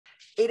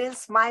it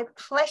is my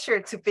pleasure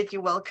to bid you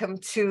welcome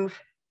to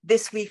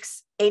this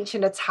week's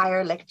Ancient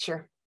Attire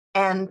lecture.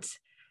 And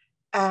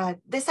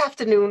this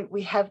afternoon,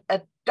 we have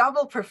a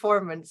double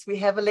performance. We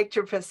have a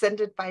lecture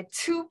presented by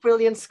two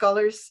brilliant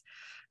scholars.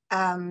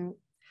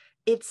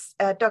 It's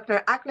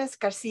Dr. Agnès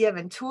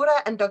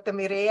Garcia-Ventura and Dr.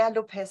 Mireia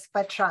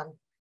López-Bertran.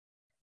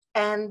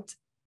 And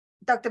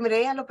Dr.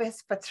 Mireia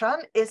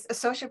López-Bertran is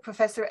Associate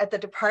Professor at the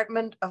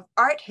Department of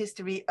Art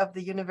History of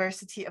the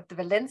University of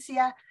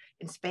Valencia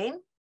in Spain.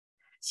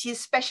 She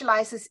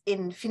specializes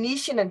in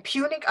Phoenician and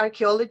Punic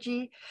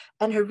archaeology,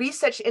 and her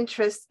research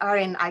interests are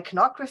in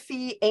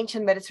iconography,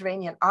 ancient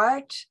Mediterranean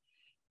art,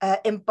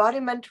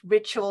 embodiment,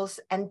 rituals,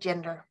 and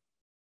gender.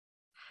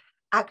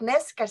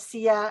 Agnès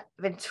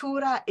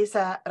Garcia-Ventura is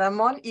a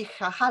Ramón y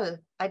Cajal,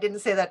 I didn't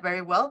say that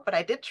very well, but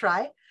I did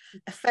try,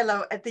 a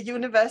fellow at the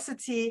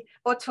University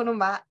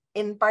Autónoma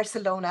in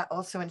Barcelona,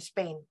 also in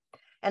Spain.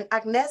 And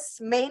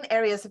Agnès' main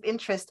areas of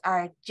interest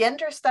are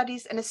gender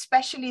studies and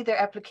especially their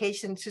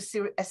application to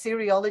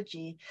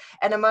Assyriology.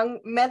 And among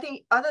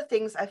many other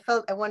things, I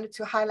felt I wanted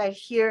to highlight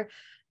here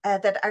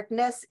that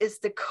Agnès is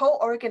the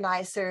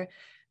co-organizer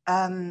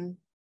and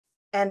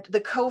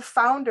the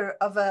co-founder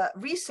of a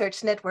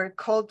research network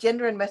called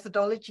Gender and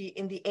Methodology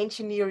in the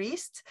Ancient Near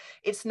East.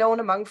 It's known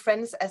among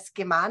friends as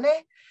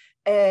Gemane.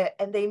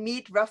 And they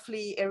meet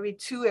roughly every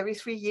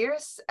 3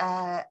 years.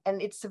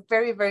 And it's a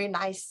very, very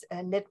nice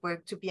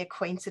network to be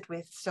acquainted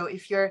with. So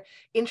if you're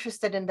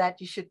interested in that,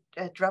 you should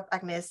drop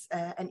Agnès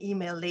an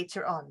email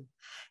later on.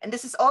 And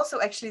this is also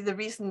actually the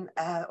reason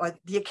or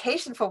the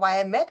occasion for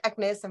why I met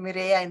Agnès and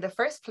Mireia in the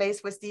first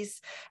place was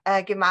these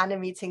Gemane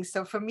meetings.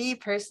 So for me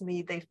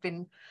personally, they've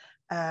been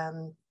a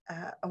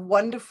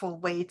wonderful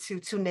way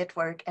to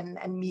network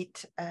and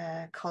meet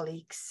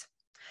colleagues.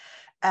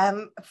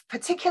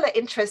 Particular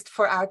interest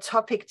for our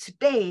topic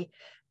today,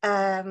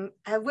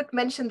 I would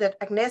mention that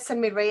Agnès and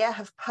Mireia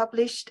have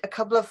published a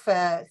couple of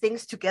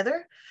things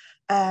together.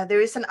 There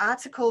is an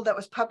article that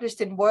was published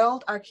in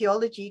World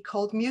Archaeology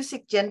called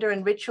Music, Gender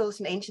and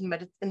Rituals in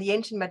the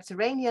Ancient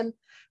Mediterranean,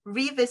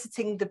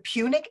 Revisiting the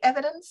Punic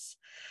Evidence,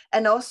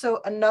 and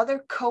also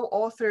another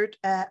co-authored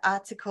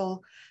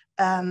article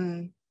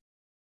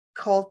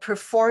called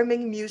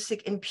Performing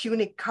Music in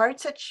Punic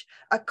Carthage,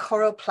 a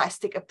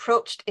choroplastic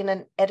approach in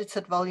an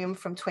edited volume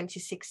from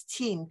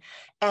 2016.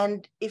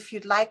 And if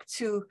you'd like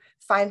to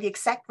find the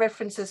exact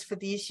references for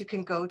these, you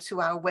can go to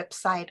our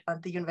website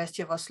on the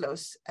University of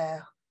Oslo's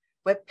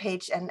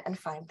webpage and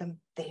find them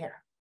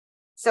there.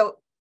 So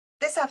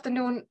this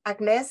afternoon,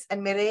 Agnès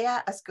and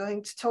Mireia are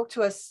going to talk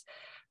to us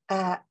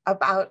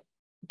about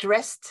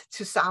Dressed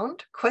to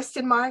Sound, ?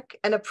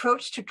 An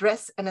approach to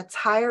dress and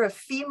attire of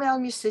female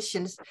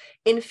musicians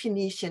in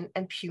Phoenician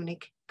and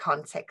Punic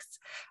contexts.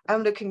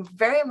 I'm looking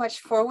very much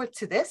forward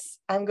to this.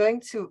 I'm going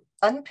to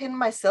unpin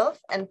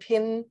myself and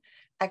pin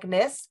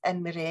Agnès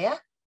and Mireia.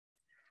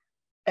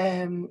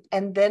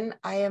 And then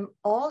I am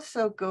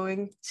also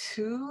going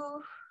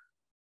to,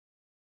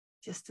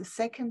 just a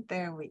second,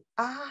 there we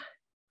are,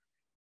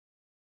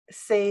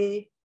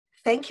 say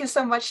thank you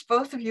so much,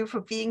 both of you,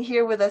 for being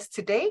here with us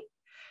today.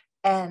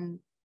 And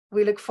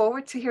we look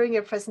forward to hearing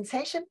your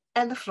presentation,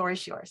 and the floor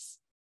is yours.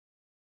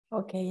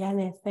 Okay,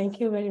 Agnès, thank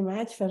you very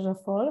much, first of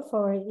all,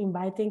 for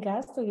inviting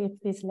us to give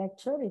this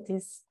lecture. It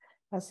is,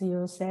 as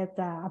you said,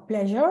 a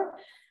pleasure.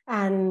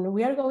 And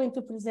we are going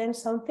to present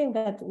something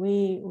that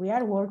we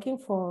are working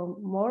for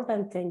more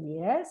than 10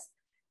 years.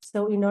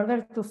 So in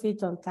order to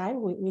fit on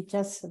time, we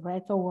just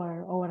read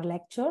our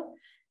lecture.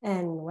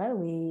 And well,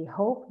 we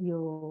hope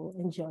you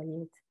enjoy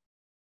it.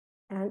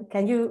 And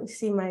can you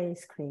see my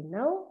screen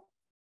now?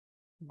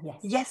 Yes.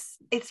 Yes,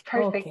 it's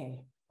perfect.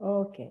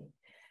 Okay.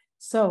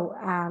 So,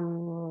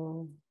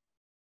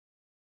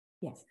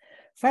 yes.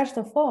 First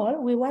of all,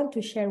 we want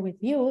to share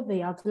with you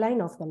the outline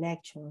of the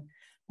lecture.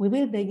 We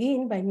will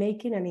begin by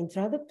making an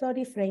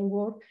introductory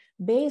framework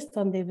based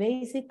on the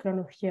basic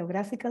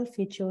chronogeographical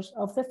features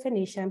of the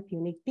Phoenician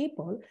Punic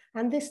people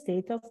and the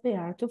state of the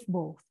art of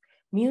both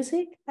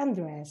music and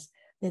dress,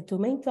 the two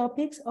main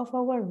topics of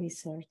our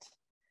research.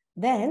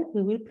 Then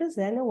we will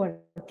present our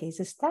case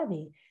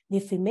study,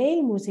 the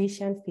female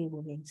musician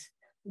figurines.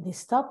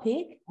 This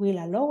topic will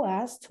allow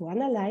us to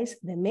analyze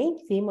the main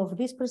theme of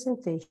this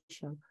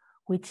presentation,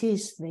 which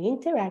is the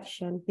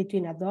interaction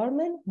between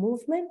adornment,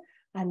 movement,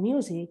 and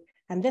music,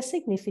 and the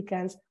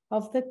significance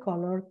of the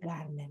colored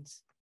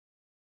garments.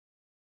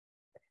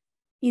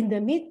 In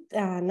the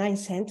mid-9th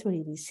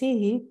century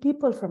BC,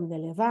 people from the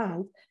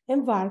Levant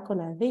embarked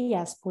on a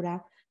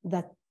diaspora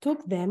that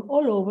took them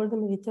all over the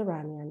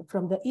Mediterranean,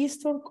 from the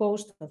eastern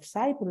coast of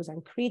Cyprus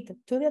and Crete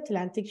to the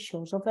Atlantic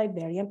shores of the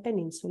Iberian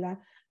Peninsula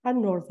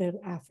and northern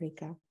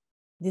Africa.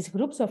 These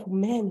groups of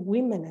men,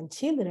 women, and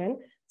children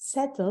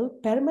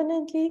settled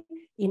permanently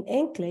in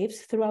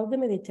enclaves throughout the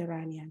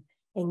Mediterranean,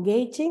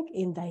 engaging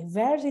in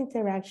diverse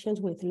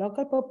interactions with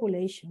local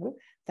population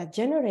that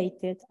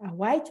generated a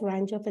wide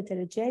range of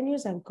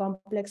heterogeneous and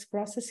complex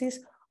processes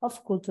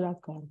of cultural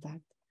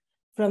contact.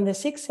 From the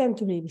 6th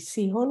century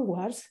BC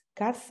onwards,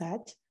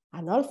 Carthage,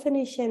 an old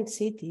Phoenician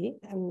city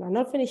and an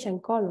old Phoenician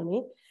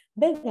colony,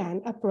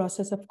 began a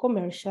process of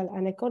commercial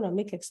and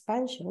economic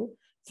expansion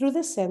through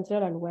the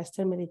central and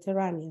western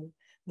Mediterranean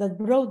that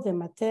brought the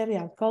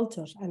material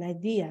cultures and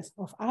ideas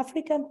of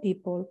African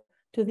people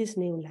to these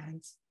new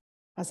lands.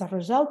 As a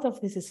result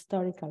of this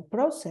historical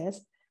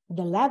process,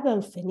 the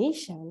label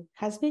Phoenician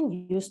has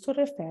been used to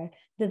refer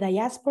the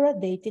diaspora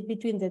dated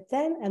between the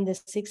 10th and the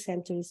 6th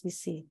centuries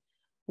BC,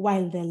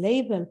 while the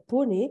label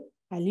Punic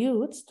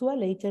alludes to a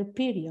later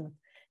period,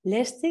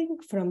 lasting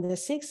from the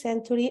 6th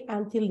century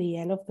until the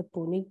end of the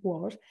Punic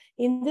Wars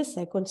in the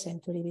 2nd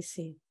century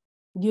BC,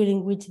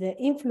 during which the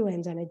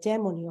influence and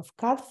hegemony of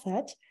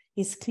Carthage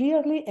is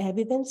clearly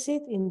evidenced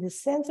in the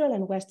central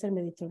and western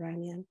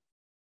Mediterranean.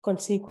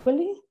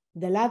 Consequently,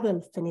 the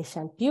label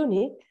Phoenician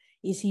Punic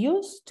is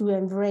used to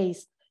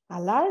embrace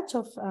a large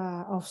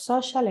of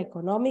social,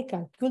 economic,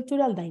 and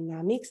cultural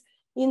dynamics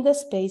in the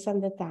space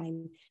and the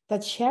time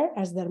that share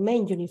as their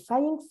main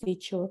unifying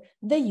feature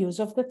the use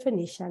of the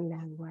Phoenician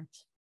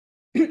language.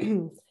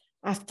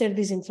 After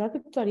this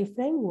introductory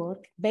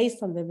framework,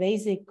 based on the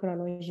basic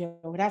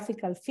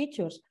chronogeographical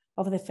features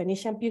of the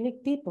Phoenician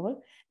Punic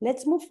people,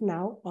 let's move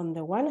now, on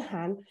the one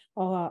hand,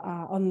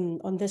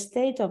 on the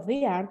state of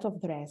the art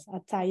of dress,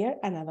 attire,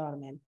 and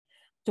adornment.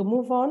 To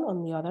move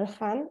on the other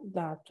hand,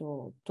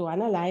 to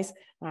analyze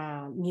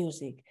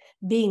music.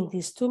 Being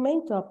these two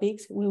main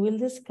topics, we will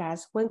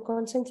discuss when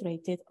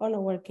concentrated on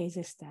our case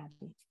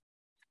study.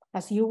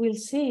 As you will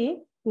see,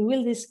 we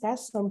will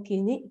discuss some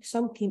key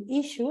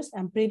issues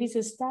and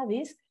previous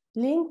studies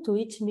linked to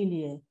each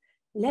milieu.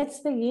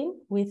 Let's begin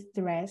with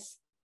dress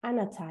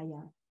and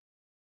attire.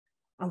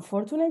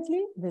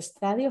 Unfortunately, the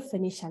study of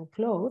Phoenician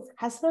clothes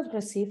has not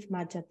received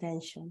much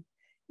attention,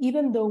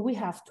 even though we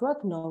have to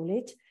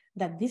acknowledge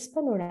that this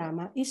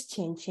panorama is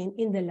changing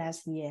in the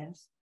last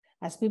years,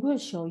 as we will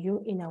show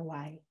you in a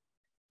while.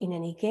 In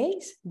any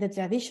case, the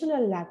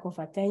traditional lack of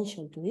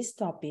attention to this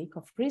topic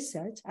of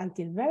research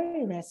until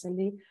very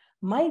recently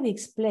might be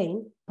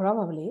explained,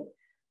 probably,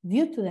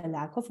 due to the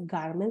lack of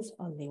garments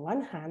on the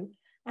one hand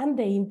and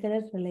the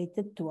interest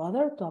related to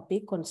other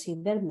topics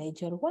considered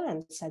major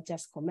ones, such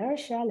as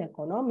commercial,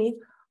 economic,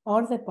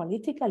 or the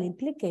political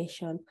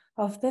implication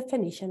of the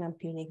Phoenician and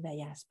Punic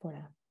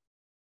diaspora.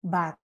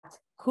 But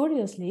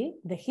curiously,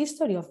 the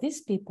history of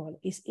these people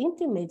is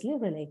intimately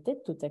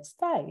related to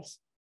textiles.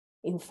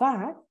 In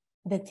fact,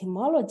 the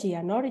etymology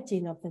and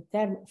origin of the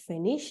term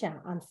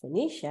Phoenicia and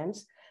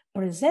Phoenicians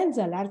presents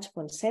a large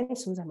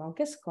consensus among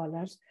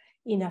scholars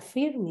in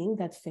affirming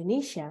that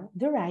Phoenicia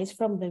derives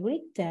from the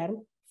Greek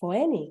term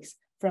phoenix,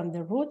 from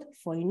the root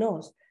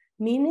phoinos,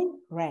 meaning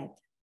red.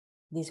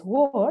 This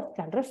word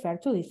can refer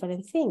to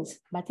different things,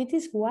 but it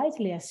is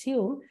widely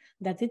assumed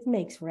that it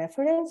makes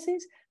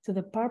references to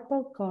the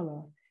purple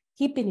color,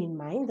 keeping in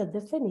mind that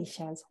the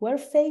Phoenicians were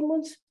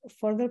famous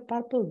for their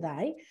purple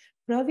dye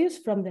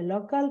produced from the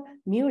local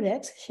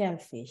murex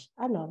shellfish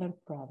and other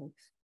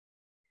products.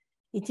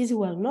 It is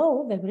well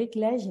known, the Greek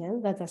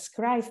legend that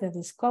ascribes the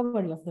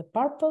discovery of the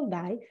purple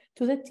dye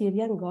to the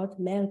Tyrian god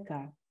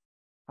Melkar.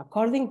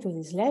 According to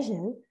this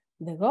legend,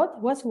 the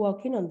god was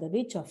walking on the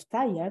beach of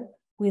Tyre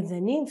with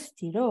the nymph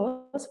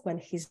Tyros when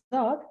his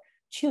dog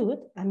chewed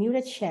a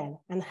murex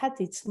shell and had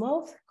its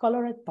mouth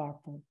colored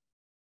purple.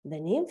 The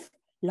nymph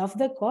loved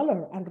the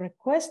color and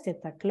requested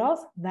a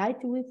cloth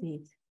dyed with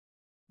it.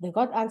 The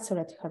god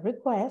answered her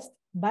request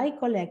by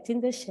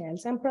collecting the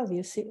shells and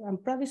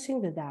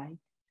producing the dye.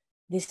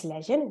 This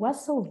legend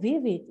was so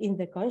vivid in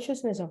the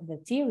consciousness of the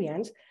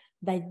Tyrians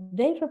that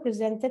they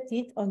represented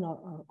it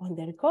on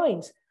their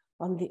coins,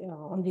 on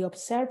the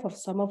observe of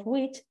some of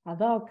which a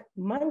dog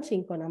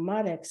munching on a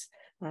murex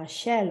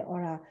shell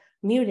or a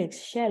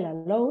murex shell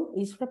alone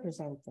is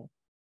represented.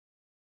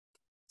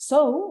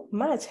 So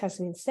much has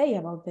been said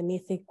about the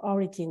mythic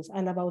origins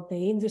and about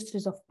the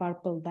industries of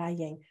purple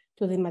dyeing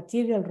to the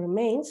material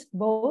remains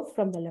both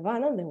from the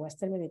Levant and the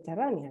Western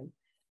Mediterranean.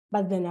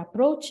 But when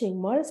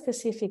approaching more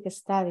specific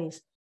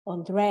studies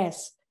on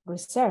dress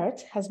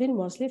research has been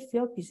mostly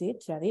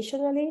focused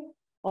traditionally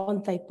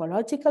on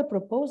typological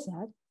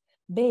proposals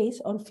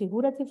based on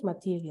figurative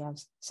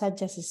materials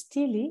such as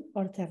stele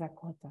or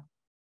terracotta.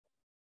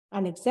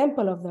 An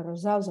example of the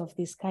results of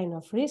this kind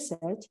of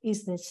research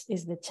is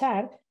the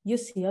chart you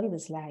see on the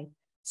slide,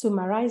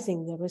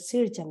 summarizing the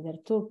research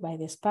undertook by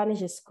the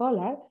Spanish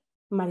scholar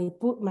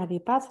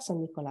Maripaz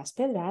and Nicolás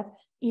Pedrat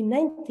in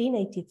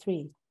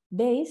 1983,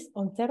 based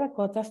on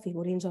terracotta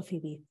figurines of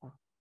Ibiza.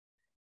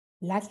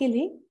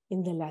 Luckily,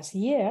 in the last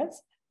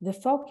years, the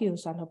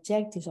focus and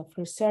objectives of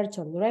research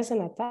on dress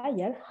and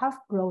attire have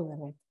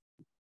broadened.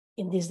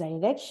 In this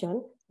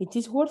direction, it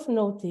is worth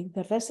noting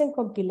the recent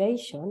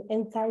compilation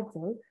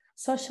entitled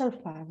Social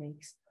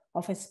Fabrics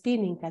of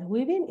Spinning and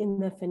Weaving in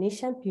the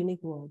Phoenician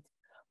Punic World,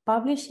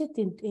 published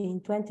in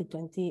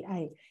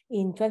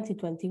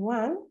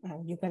 2021,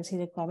 and you can see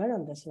the cover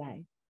on the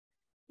slide.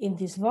 In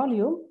this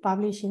volume,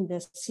 published in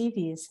the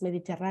series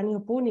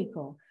Mediterráneo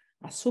Púnico,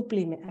 a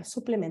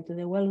supplement to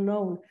the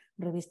well-known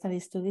Revista di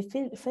Studi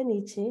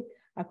Fenici,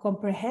 a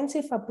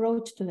comprehensive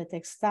approach to the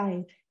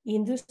textile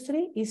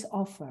industry is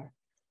offered,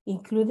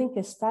 including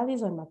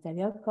studies on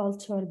material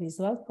culture,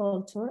 visual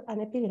culture, and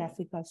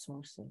epigraphical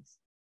sources.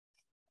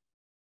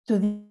 To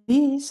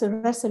this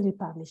recently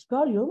published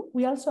volume,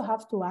 we also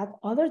have to add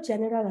other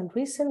general and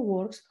recent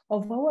works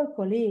of our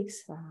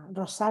colleagues,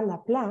 Rosanna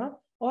Pla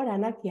or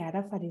Anna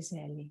Chiara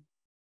Fariselli.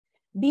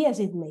 Be as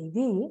it may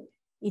be,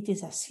 it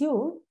is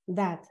assumed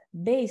that,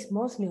 based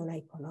mostly on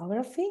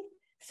iconography,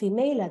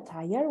 female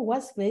attire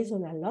was based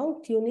on a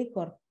long tunic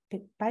or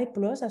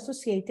pipelets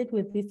associated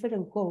with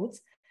different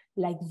coats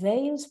like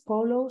veils,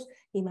 polos,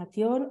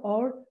 imation,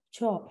 or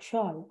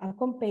shawl,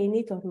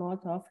 accompanied or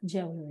not of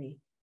jewelry.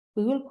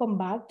 We will come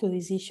back to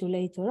this issue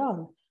later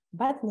on,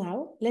 but now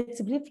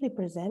let's briefly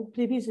present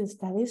previous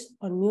studies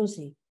on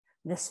music,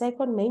 the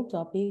second main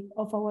topic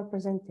of our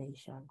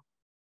presentation.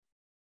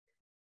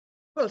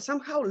 Well,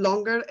 somehow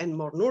longer and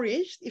more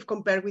nourished, if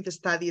compared with the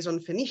studies on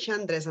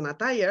Phoenician dress and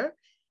attire,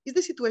 is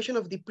the situation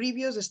of the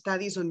previous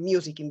studies on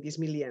music in this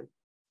milieu.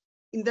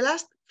 In the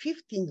last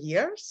 15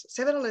 years,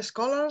 several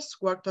scholars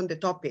worked on the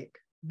topic,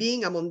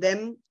 being among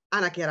them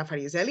Anna Chiara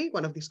Fariselli,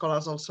 one of the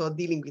scholars also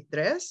dealing with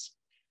dress,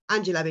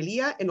 Angela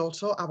Velia, and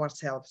also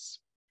ourselves.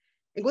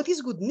 And what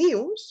is good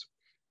news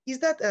is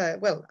that,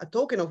 well, a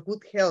token of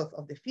good health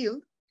of the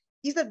field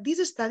is that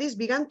these studies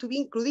began to be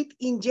included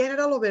in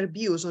general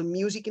overviews on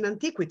music in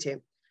antiquity.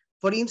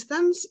 For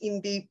instance,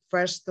 in the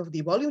first of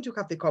the volumes, you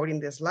have the cover in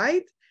the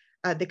slide,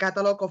 the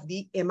catalog of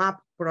the EMAP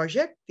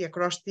project, the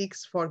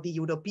acrostics for the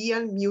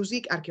European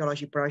Music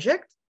Archaeology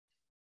Project,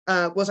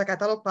 was a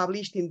catalog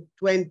published in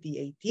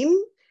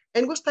 2018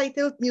 and was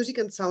titled Music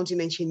and Sounds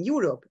in Ancient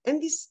Europe.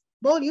 And this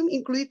volume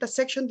included a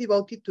section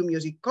devoted to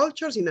music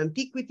cultures in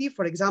antiquity,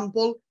 for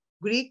example,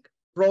 Greek,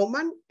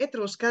 Roman,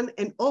 Etruscan,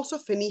 and also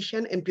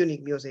Phoenician and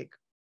Punic music.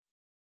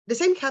 The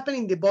same happened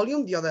in the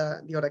volume, the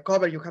other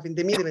cover you have in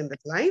the middle in the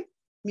slide,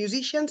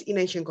 Musicians in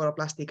Ancient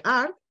Choroplastic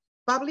Art,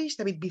 published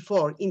a bit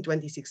before in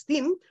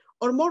 2016,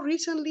 or more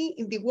recently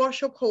in the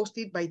workshop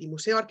hosted by the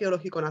Museo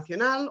Arqueológico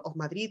Nacional of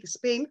Madrid,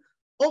 Spain,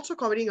 also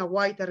covering a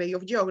wide array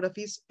of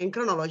geographies and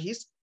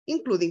chronologies,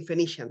 including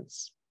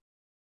Phoenicians.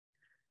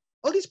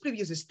 All these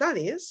previous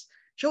studies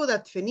show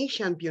that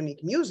Phoenician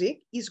Punic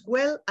music is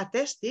well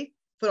attested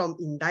from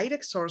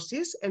indirect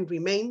sources and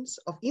remains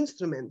of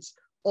instruments,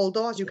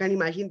 although, as you can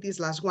imagine, these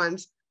last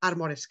ones are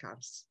more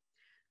scarce.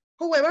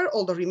 However,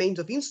 although remains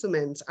of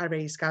instruments are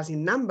very scarce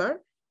in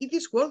number, it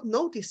is worth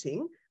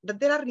noticing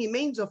that there are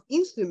remains of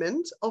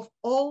instruments of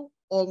all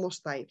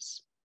almost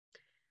types.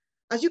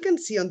 As you can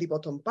see on the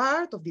bottom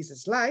part of this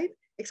slide,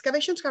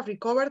 excavations have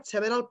recovered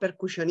several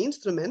percussion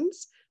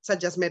instruments,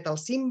 such as metal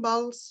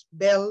cymbals,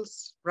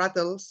 bells,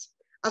 rattles,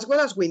 as well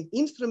as wind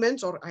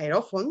instruments or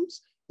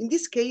aerophones, in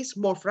this case,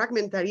 more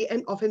fragmentary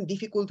and often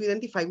difficult to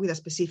identify with a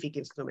specific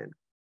instrument.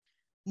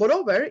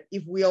 Moreover,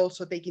 if we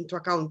also take into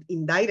account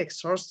indirect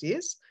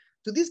sources,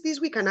 to this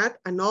we can add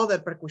another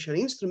percussion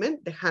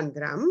instrument, the hand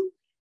drum,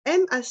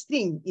 and a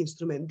string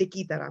instrument, the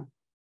kitara.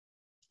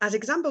 As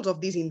examples of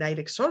these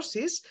indirect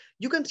sources,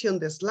 you can see on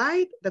the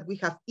slide that we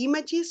have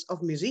images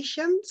of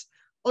musicians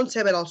on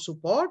several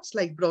supports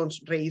like bronze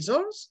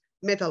razors,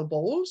 metal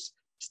bowls,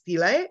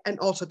 stelae, and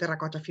also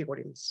terracotta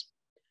figurines.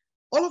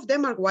 All of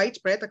them are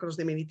widespread across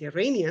the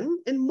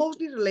Mediterranean and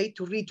mostly relate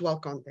to ritual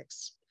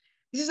contexts.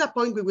 This is a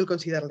point we will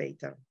consider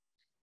later.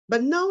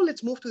 But now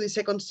let's move to the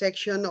second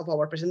section of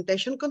our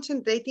presentation,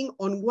 concentrating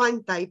on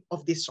one type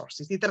of these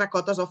sources, the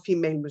terracottas of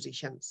female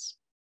musicians.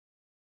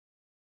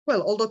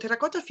 Well, although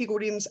terracotta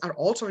figurines are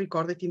also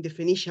recorded in the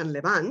Phoenician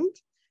Levant,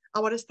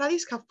 our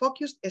studies have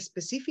focused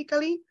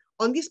specifically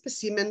on the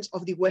specimens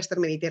of the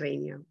Western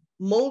Mediterranean,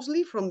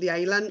 mostly from the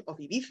island of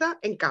Ibiza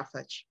and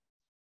Carthage.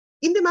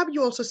 In the map,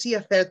 you also see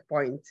a third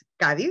point,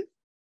 Cádiz,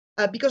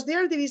 because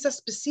there is a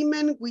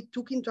specimen we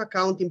took into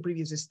account in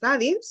previous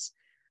studies,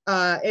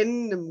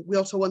 and we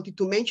also wanted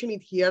to mention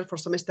it here for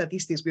some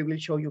statistics we will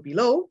show you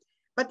below,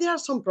 but there are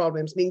some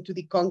problems linked to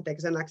the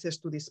context and access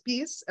to this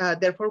piece,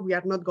 therefore we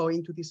are not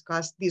going to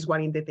discuss this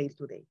one in detail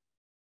today.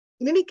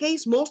 In any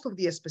case, most of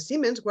the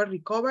specimens were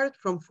recovered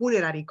from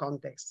funerary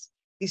contexts.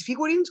 These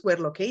figurines were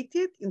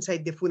located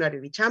inside the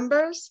funerary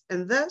chambers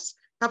and thus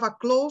have a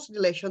close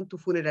relation to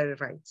funerary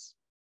rites.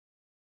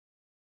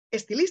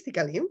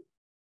 Stylistically,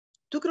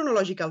 two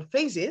chronological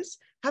phases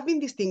have been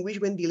distinguished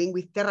when dealing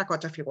with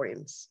terracotta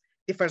figurines.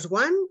 The first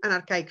one, an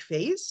archaic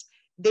phase,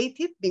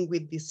 dated being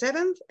with the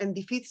 7th and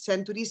the 5th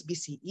centuries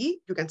BCE.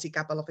 You can see a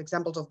couple of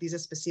examples of these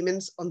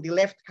specimens on the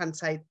left-hand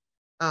side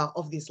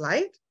of this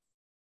slide.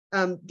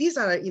 These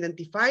are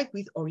identified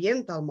with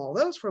oriental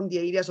models from the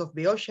areas of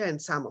Beotia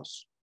and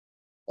Samos,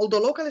 although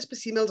local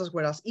specimens as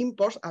well as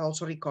imports are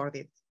also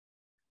recorded.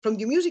 From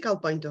the musical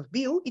point of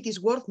view, it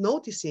is worth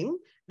noticing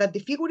that the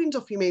figurines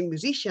of female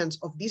musicians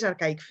of this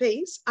archaic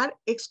phase are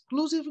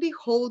exclusively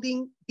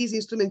holding these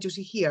instruments you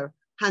see here,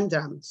 hand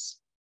drums.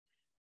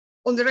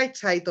 On the right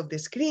side of the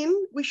screen,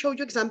 we show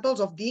you examples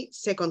of the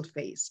second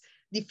phase,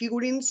 the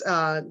figurines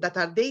that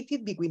are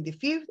dated between the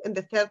 5th and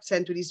the 3rd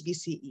centuries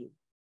BCE.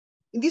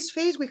 In this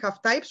phase, we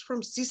have types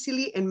from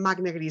Sicily and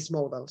Magna Greece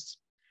models.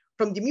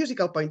 From the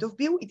musical point of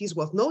view, it is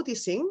worth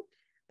noticing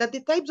that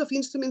the types of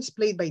instruments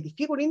played by the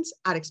figurines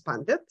are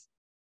expanded.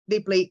 They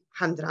play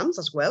hand drums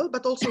as well,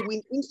 but also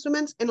wind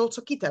instruments and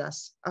also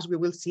kitaras, as we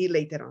will see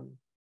later on.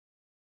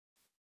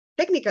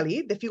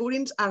 Technically, the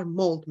figurines are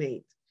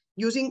mold-made,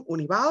 using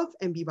univalve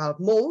and bivalve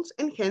molds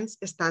and hence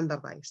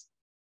standardized.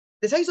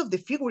 The size of the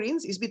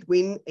figurines is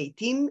between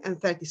 18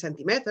 and 30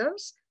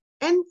 centimeters,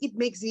 and it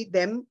makes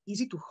them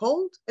easy to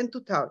hold and to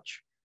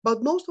touch,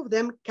 but most of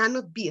them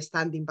cannot be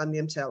standing by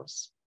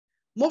themselves.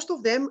 Most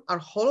of them are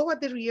hollow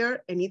at the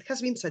rear, and it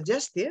has been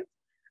suggested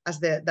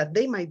that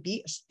they might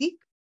be a stick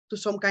to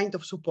some kind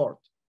of support.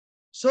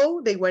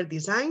 So they were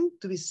designed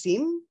to be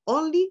seen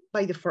only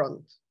by the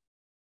front.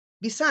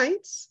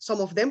 Besides, some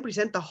of them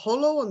present a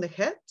hollow on the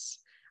heads,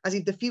 as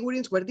if the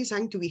figurines were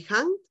designed to be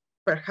hung,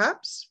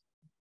 perhaps,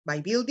 by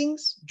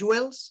buildings,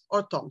 jewels,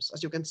 or tombs.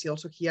 As you can see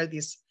also here,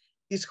 this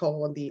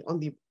hole on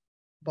the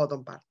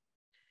bottom part.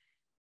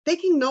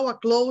 Taking now a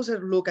closer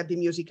look at the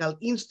musical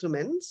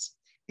instruments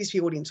these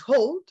figurines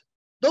hold,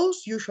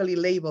 those usually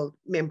labeled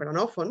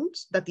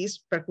membranophones, that is,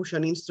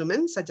 percussion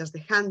instruments, such as the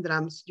hand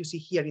drums you see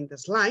here in the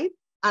slide,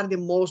 are the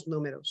most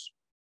numerous.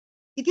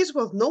 It is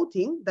worth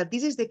noting that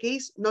this is the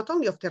case not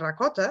only of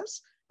terracottas,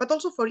 but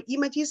also for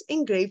images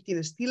engraved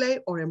in stelae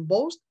or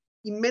embossed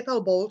in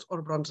metal bowls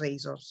or bronze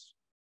razors.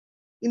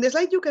 In the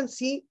slide, you can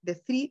see the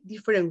 3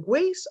 different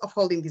ways of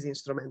holding this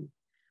instrument,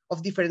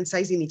 of different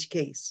size in each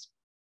case.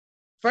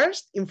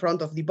 First, in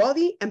front of the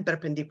body and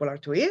perpendicular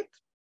to it,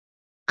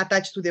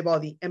 attached to the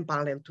body and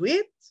parallel to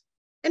it,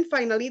 and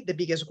finally, the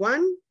biggest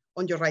one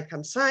on your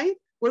right-hand side,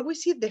 where we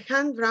see the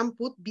hand drum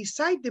put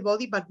beside the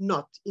body but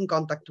not in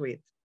contact to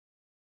it.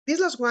 This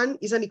last one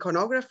is an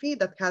iconography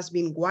that has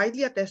been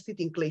widely attested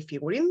in clay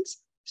figurines,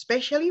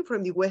 especially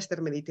from the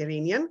Western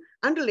Mediterranean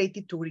and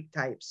related to Greek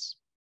types.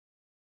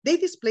 They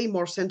display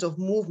more sense of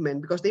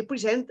movement because they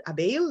present a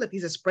veil that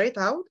is spread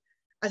out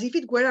as if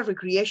it were a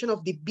recreation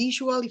of the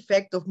visual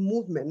effect of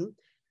movement,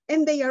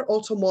 and they are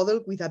also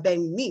modeled with a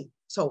bent knee.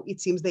 So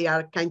it seems they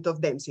are kind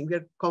of dancing.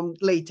 We'll come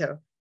later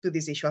to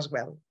this issue as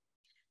well.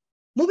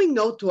 Moving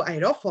now to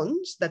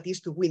aerophones, that is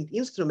to wind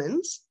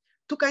instruments,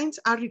 2 kinds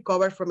are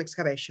recovered from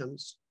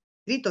excavations.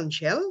 Triton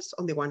shells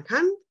on the one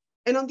hand,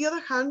 and on the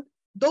other hand,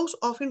 those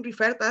often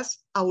referred as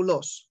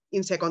aulos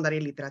in secondary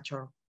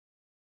literature.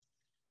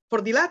 For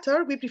the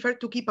latter, we prefer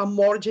to keep a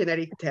more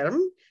generic term,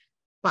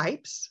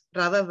 pipes,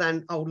 rather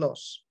than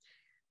aulos.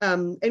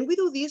 And we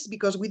do this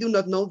because we do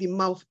not know the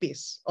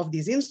mouthpiece of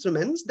these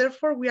instruments,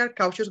 therefore we are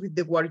cautious with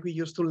the word we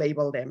use to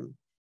label them.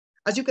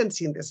 As you can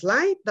see in the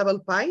slide, double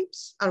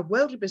pipes are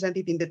well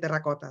represented in the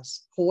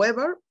terracottas.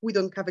 However, we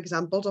don't have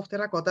examples of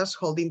terracottas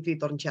holding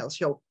triton shells.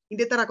 So in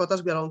the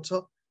terracottas, we are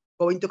also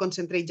going to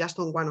concentrate just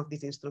on one of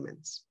these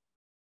instruments.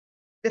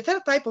 The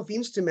third type of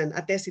instrument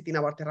attested in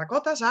our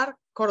terracottas are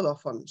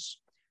chordophones,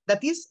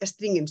 that is,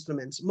 string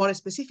instruments, more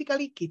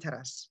specifically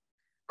kitaras.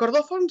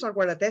 Chordophones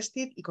were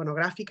attested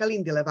iconographically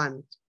in the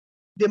Levant.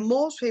 The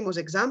most famous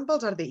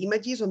examples are the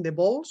images on the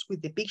bowls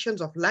with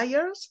depictions of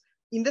lyres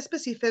in the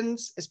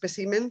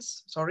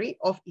specimens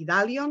of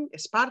Idalion,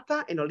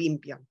 Sparta, and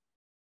Olympia.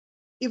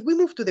 If we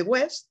move to the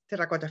West,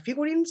 terracotta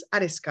figurines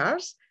are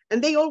scarce,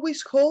 and they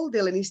always hold the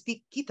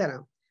Hellenistic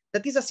kitara,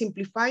 that is a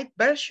simplified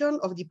version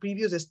of the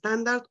previous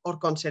standard or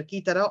concert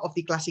kitara of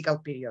the classical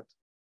period.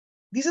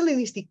 This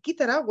Hellenistic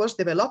kitara was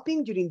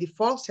developing during the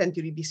 4th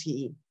century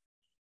BCE.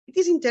 It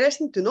is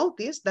interesting to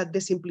notice that the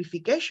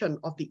simplification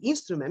of the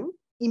instrument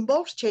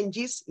involves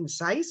changes in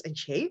size and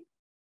shape,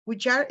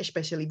 which are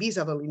especially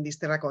visible in this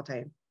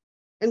terracotta.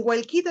 And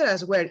while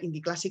kitaras were in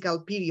the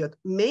classical period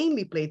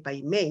mainly played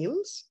by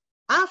males,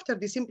 after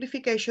the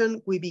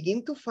simplification, we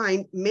begin to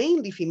find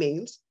mainly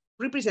females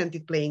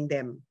represented playing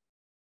them.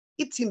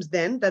 It seems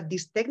then that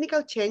this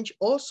technical change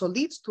also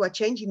leads to a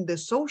change in the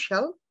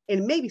social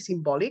and maybe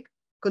symbolic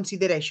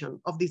consideration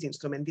of this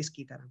instrument, this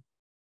kitara.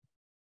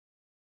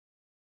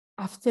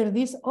 After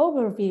this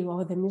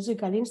overview of the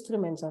musical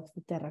instruments of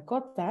the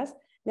terracottas,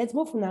 let's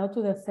move now to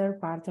the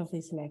third part of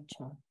this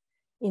lecture.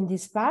 In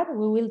this part,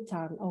 we will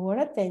turn our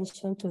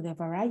attention to the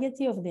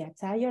variety of the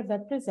attire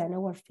that present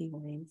our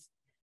figurines.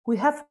 We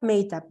have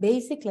made a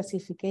basic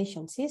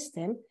classification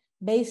system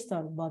based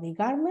on body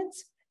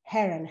garments,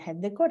 hair and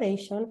head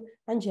decoration,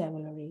 and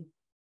jewelry.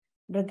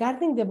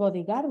 Regarding the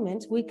body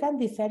garments, we can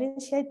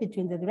differentiate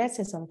between the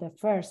dresses of the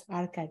first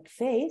archaic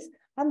phase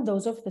and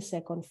those of the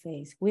second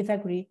phase, with a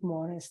Greek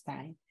modern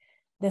style.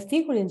 The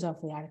figurines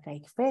of the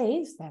archaic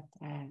phase, that,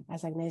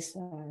 as Agnès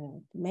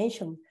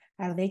mentioned,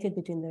 are dated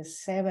between the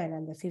 7th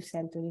and the 5th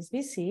centuries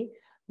BC,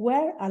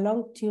 wear a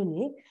long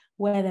tunic,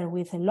 whether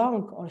with a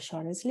long or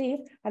short sleeve,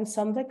 and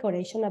some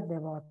decoration at the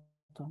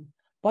bottom,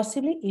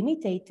 possibly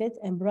imitated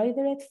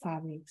embroidered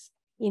fabrics.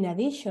 In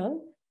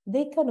addition,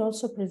 they can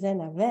also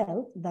present a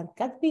belt that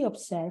can be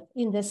observed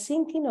in the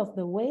sinking of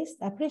the waist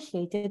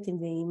appreciated in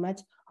the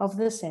image of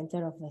the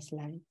center of the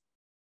slide.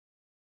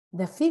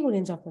 The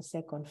figurines of the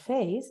second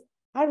phase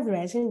are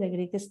dressed in the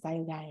Greek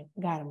style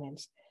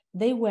garments.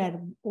 They wear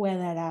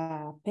whether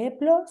a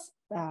peplos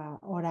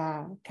or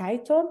a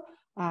chiton,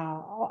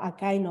 a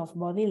kind of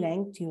body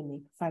length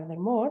tunic.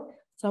 Furthermore,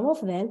 some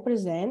of them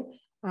present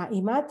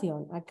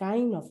Imation, a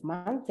kind of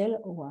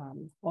mantle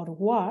or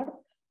warp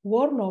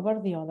worn over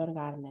the other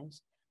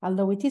garments.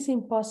 Although it is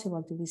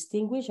impossible to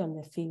distinguish on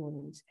the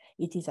figurines,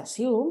 it is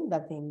assumed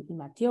that the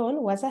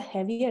imation was a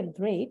heavier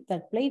drape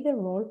that played the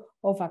role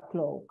of a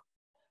cloak.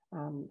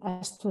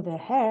 As to the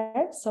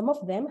hair, some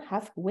of them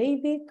have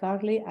wavy,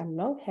 curly, and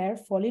long hair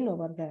falling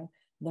over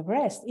the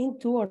breast in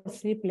 2 or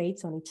 3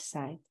 plaits on each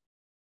side.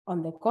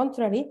 On the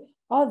contrary,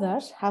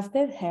 others have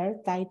their hair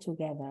tied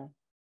together.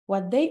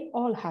 What they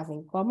all have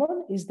in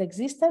common is the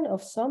existence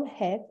of some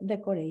head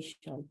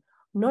decoration.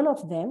 None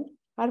of them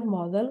are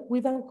modeled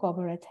with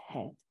uncovered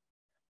head.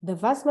 The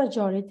vast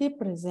majority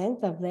present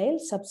a veil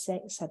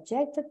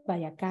subjected by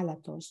a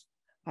calatos,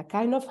 a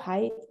kind of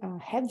high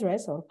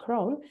headdress or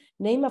crown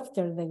named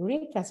after the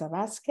Greek as a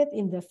basket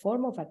in the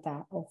form of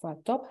a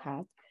top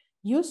hat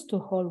used to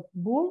hold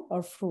bull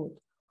or fruit,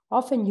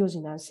 often used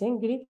in ancient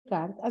Greek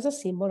art as a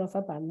symbol of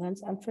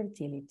abundance and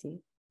fertility.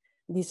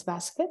 These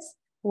baskets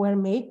were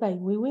made by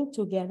weaving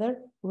together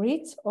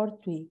reeds or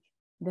twig.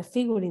 The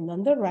figurine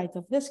on the right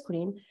of the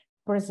screen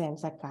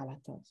presents a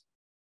calatos.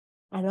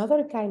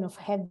 Another kind of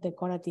head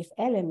decorative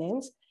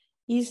element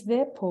is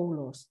the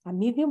poulos, a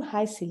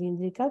medium-high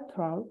cylindrical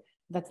crown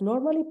that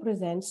normally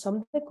presents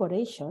some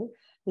decoration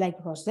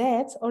like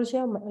rosettes or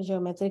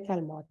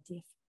geometrical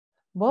motif.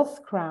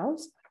 Both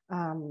crowns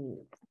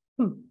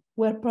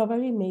were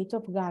probably made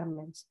of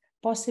garments,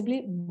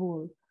 possibly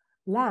wool.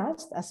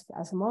 Last,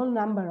 a small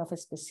number of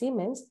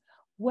specimens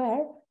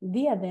were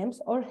diadems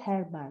or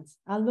hairbands,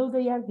 although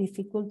they are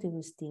difficult to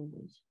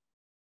distinguish.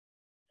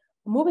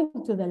 Moving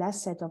to the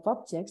last set of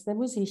objects, the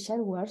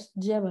musician wears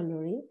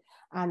jewelry,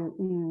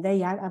 and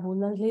they are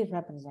abundantly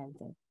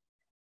represented.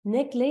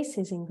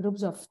 Necklaces in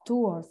groups of 2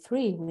 or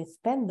 3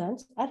 with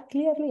pendants are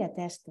clearly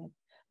attested.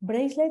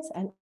 Bracelets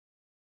and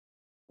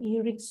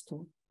earrings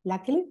too.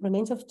 Luckily,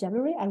 remains of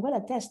jewelry are well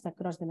attested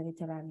across the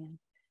Mediterranean.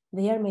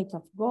 They are made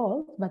of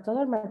gold, but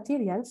other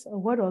materials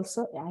were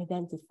also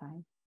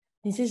identified.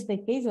 This is the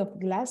case of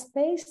glass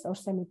paste or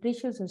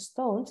semi-precious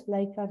stones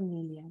like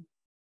carnelian.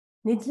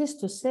 Needless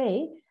to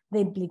say, the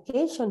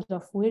implications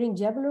of wearing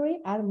jewelry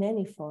are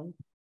manifold.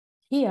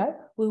 Here,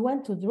 we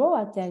want to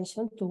draw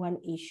attention to one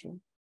issue,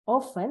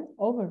 often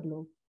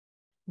overlooked: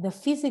 the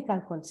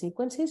physical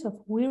consequences of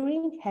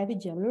wearing heavy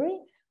jewelry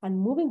and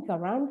moving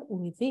around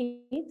with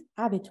it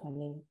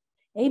habitually.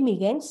 Amy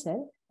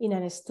Gensel, in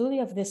a study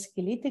of the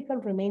skeletal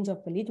remains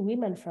of elite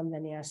women from the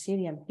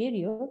Neo-Assyrian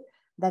period,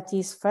 that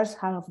is first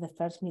half of the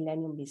first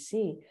millennium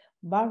BC,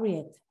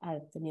 buried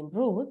at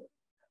Nimrud,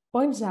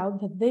 points out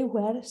that they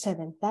were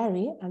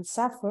sedentary and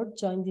suffered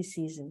joint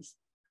diseases.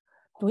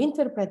 To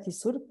interpret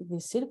this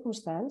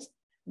circumstance,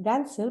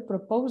 Gensel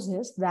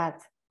proposes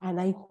that,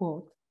 and I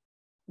quote,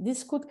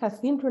 this could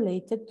have been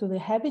related to the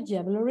heavy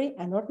jewelry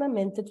and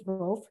ornamented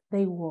robe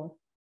they wore.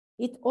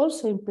 It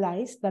also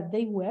implies that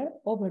they were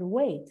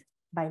overweight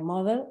by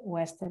modern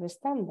Western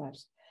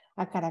standards,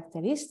 a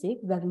characteristic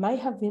that might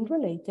have been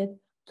related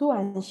to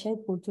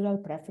ancient cultural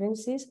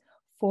preferences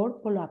for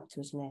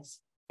voluptuousness,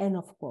 end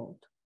of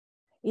quote.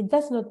 It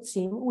does not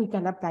seem we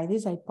can apply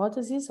this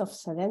hypothesis of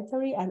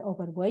sedentary and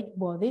overweight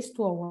bodies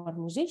to our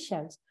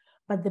musicians,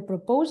 but the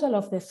proposal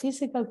of the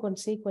physical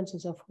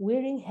consequences of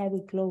wearing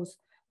heavy clothes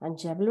and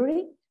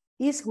jewelry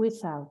is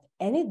without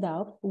any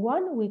doubt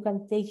one we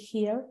can take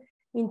here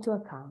into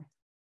account.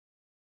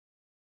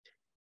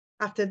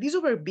 After this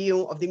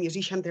overview of the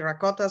musician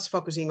terracottas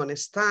focusing on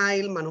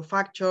style,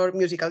 manufacture,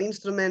 musical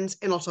instruments,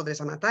 and also dress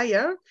and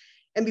attire,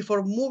 and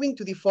before moving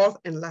to the fourth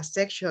and last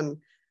section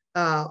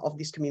of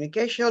this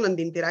communication and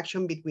the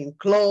interaction between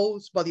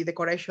clothes, body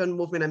decoration,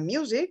 movement, and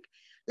music,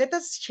 let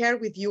us share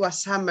with you a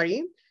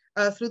summary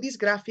through these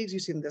graphics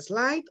using the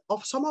slide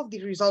of some of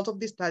the results of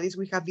the studies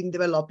we have been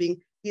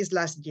developing these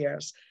last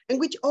years, and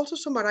which also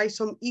summarize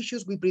some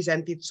issues we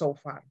presented so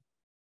far.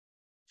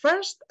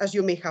 First, as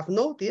you may have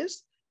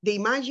noticed, the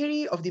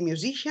imagery of the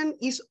musician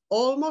is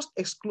almost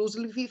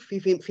exclusively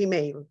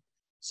female.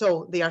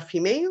 So they are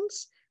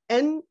females,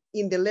 and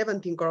in the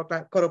Levantine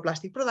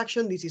choroplastic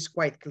production, this is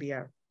quite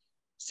clear.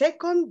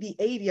 Second, the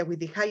area with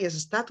the highest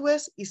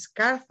statues is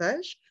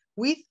Carthage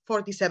with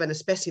 47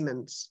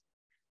 specimens.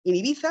 In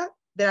Ibiza,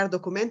 there are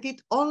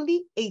documented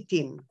only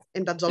 18,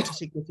 and that's also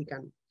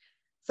significant.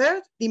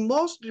 Third, the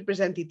most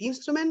represented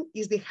instrument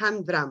is the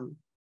hand drum,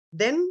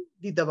 then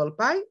the double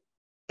pipe,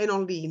 and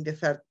only in the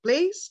third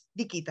place,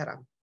 the kitara.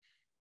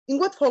 In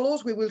what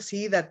follows, we will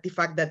see that the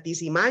fact that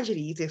this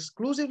imagery is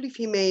exclusively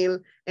female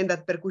and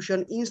that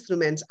percussion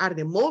instruments are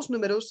the most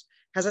numerous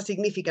has a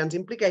significant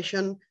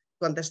implication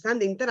to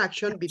understand the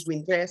interaction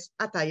between dress,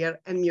 attire,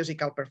 and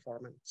musical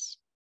performance.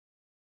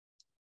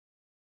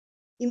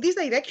 In this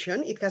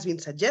direction, it has been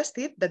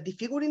suggested that the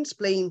figurines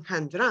playing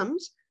hand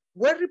drums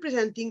were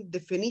representing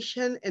the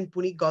Phoenician and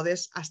Punic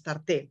goddess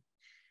Astarte,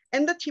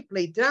 and that she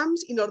played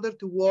drums in order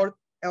to ward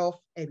off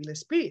evil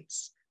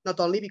spirits, not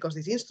only because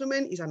this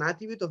instrument is an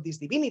attribute of this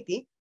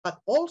divinity, but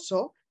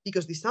also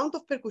because the sound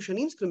of percussion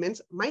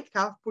instruments might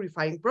have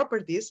purifying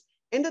properties,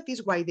 and that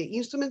is why the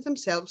instruments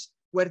themselves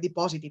were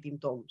deposited in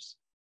tombs.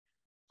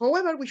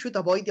 However, we should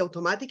avoid the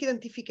automatic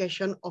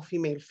identification of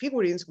female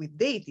figurines with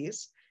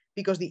deities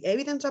because the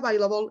evidence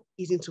available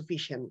is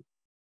insufficient.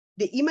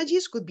 The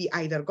images could be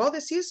either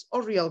goddesses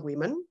or real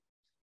women.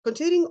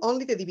 Considering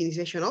only the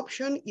divinization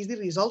option is the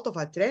result of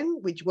a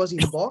trend which was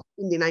in vogue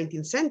in the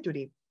 19th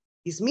century,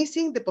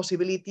 dismissing the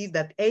possibility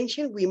that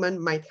ancient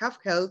women might have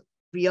held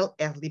real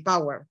earthly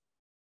power.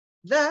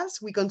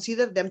 Thus, we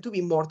consider them to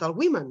be mortal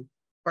women,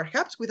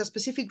 perhaps with a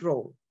specific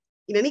role.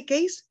 In any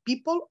case,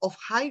 people of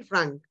high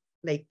rank,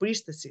 like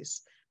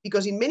priestesses,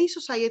 because in many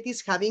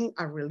societies having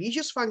a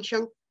religious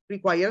function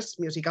requires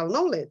musical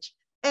knowledge.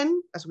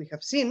 And as we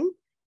have seen,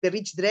 the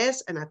rich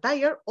dress and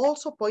attire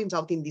also points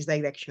out in this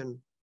direction.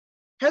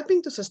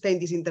 Helping to sustain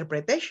this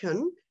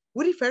interpretation,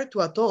 we refer to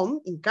a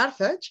tomb in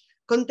Carthage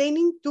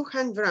containing 2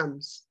 hand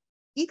drums.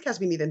 It has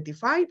been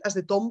identified as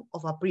the tomb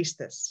of a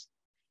priestess.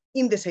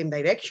 In the same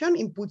direction,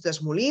 in Puig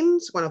des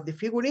Molins, one of the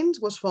figurines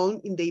was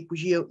found in the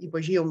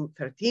Hypogeum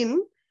 13,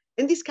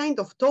 and this kind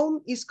of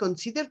tomb is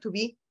considered to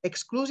be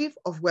exclusive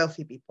of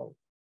wealthy people.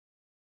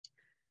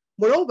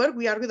 Moreover,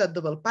 we argue that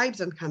double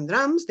pipes and hand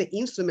drums, the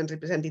instruments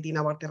represented in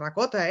our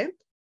terracotta,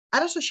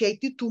 are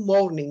associated to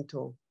mourning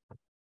too.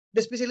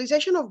 The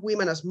specialization of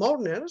women as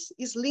mourners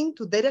is linked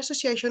to their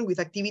association with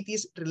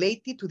activities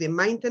related to the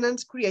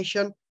maintenance,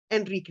 creation,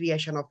 and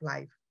recreation of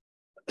life.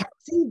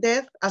 Seeing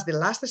death as the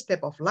last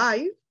step of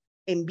life,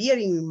 and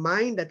bearing in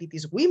mind that it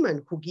is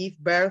women who give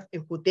birth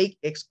and who take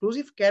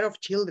exclusive care of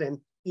children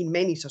in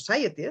many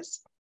societies,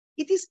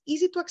 it is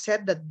easy to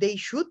accept that they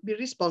should be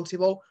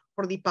responsible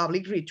for the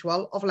public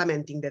ritual of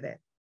lamenting the dead.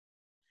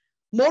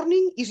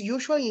 Mourning is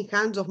usually in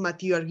hands of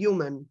mature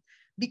women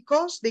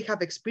because they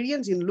have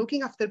experience in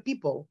looking after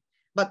people,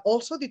 but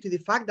also due to the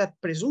fact that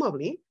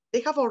presumably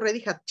they have already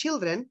had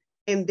children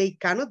and they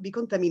cannot be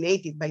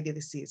contaminated by the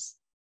disease.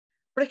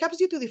 Perhaps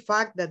due to the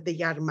fact that they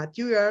are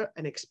mature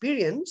and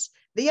experienced,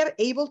 they are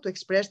able to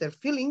express their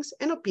feelings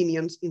and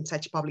opinions in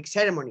such public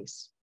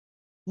ceremonies.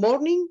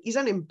 Mourning is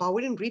an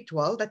empowering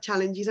ritual that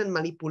challenges and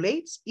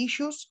manipulates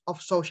issues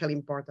of social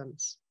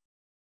importance.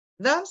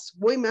 Thus,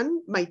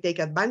 women might take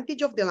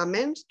advantage of the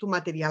laments to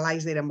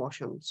materialize their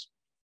emotions.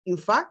 In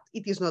fact,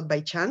 it is not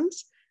by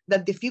chance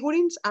that the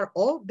figurines are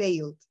all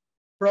veiled,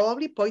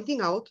 probably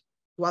pointing out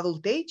to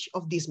adult age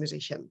of these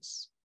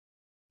musicians.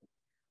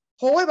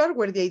 However,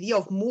 where the idea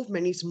of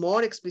movement is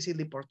more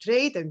explicitly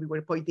portrayed, and we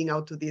were pointing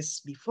out to this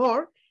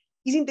before,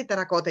 is in the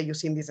terracotta you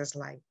see in this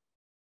slide.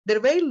 The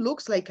veil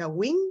looks like a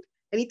wing,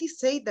 and it is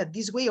said that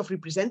this way of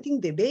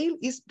representing the veil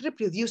is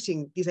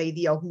reproducing this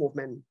idea of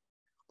movement.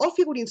 All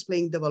figurines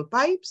playing double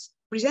pipes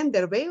present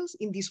their veils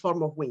in this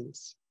form of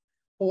wings.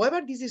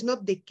 However, this is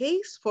not the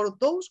case for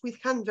those with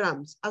hand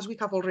drums, as we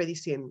have already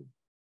seen.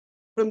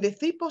 From the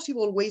 3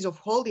 possible ways of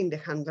holding the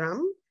hand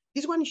drum,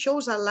 this one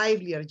shows a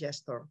livelier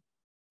gesture.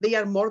 They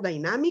are more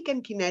dynamic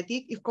and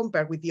kinetic if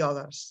compared with the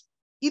others.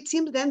 It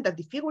seems then that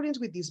the figurines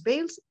with these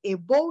veils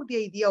evoke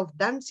the idea of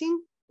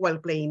dancing while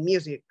playing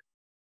music.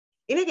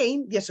 And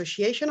again, the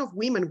association of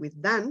women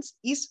with dance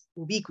is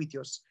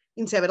ubiquitous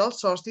in several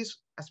sources,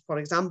 as for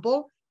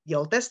example, the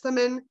Old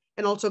Testament,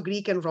 and also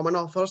Greek and Roman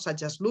authors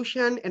such as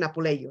Lucian and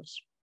Apuleius.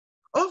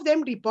 All of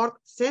them report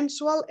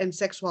sensual and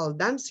sexual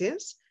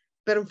dances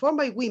performed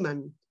by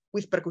women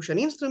with percussion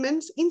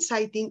instruments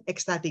inciting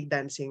ecstatic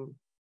dancing.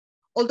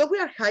 Although we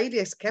are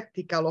highly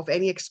skeptical of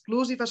any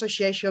exclusive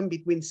association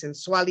between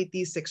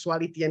sensuality,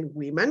 sexuality, and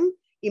women,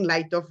 in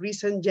light of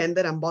recent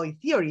gender and body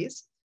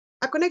theories,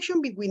 a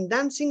connection between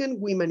dancing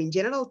and women in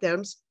general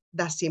terms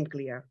does seem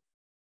clear.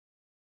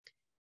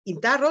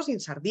 In Tarros, in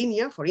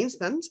Sardinia, for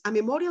instance, a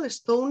memorial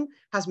stone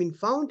has been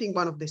found in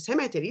one of the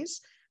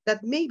cemeteries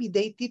that may be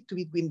dated to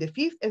between the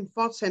 5th and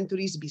 4th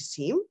centuries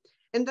BC,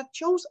 and that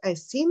shows a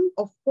scene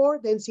of 4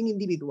 dancing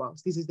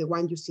individuals. This is the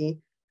one you see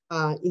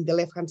in the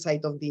left-hand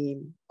side of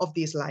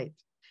this slide.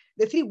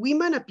 The 3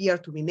 women appear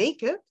to be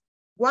naked,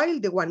 while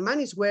the 1 man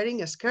is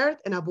wearing a skirt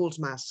and a bull's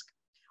mask.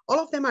 All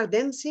of them are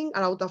dancing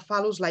around a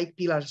phallus-like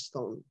pillar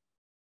stone.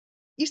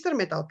 Eastern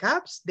metal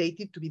caps,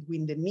 dated to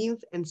between the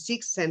 9th and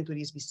 6th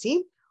centuries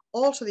BC,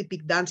 also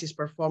depict dances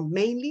performed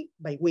mainly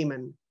by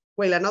women,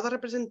 while another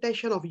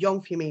representation of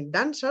young female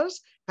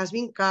dancers has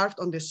been carved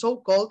on the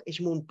so-called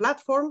Eshmun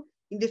platform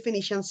in the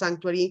Phoenician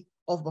sanctuary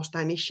of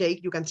Bostani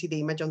Sheikh. You can see the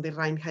image on the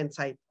right-hand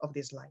side of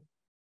this slide.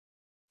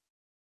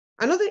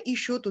 Another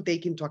issue to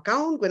take into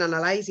account when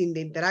analyzing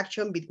the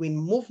interaction between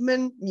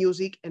movement,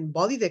 music, and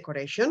body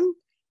decoration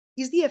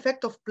is the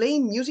effect of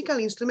playing musical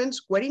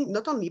instruments wearing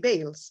not only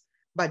veils,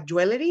 but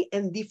jewelry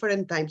and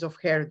different types of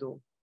hairdo.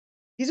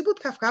 This would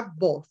have had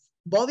both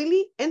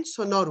bodily and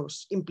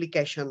sonorous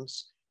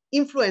implications,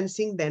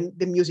 influencing then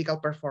the musical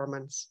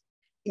performance.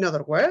 In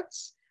other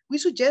words, we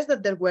suggest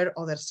that there were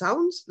other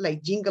sounds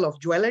like jingle of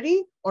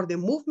jewelry or the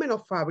movement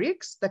of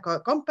fabrics that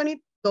accompanied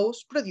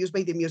those produced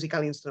by the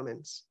musical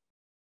instruments.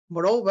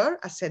 Moreover,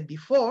 as said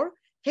before,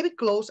 heavy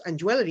clothes and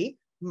jewelry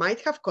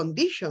might have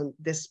conditioned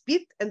the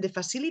speed and the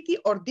facility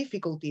or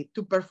difficulty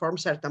to perform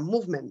certain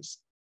movements.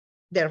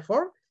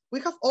 Therefore,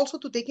 we have also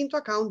to take into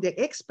account the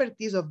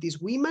expertise of these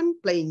women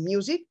playing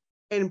music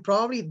and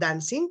probably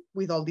dancing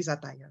with all this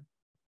attire.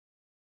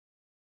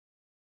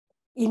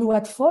 In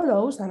what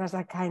follows, and as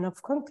a kind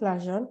of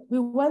conclusion, we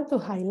want to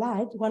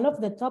highlight one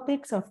of the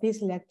topics of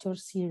this lecture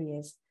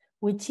series,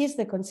 which is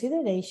the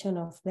consideration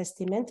of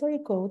vestimentary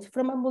codes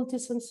from a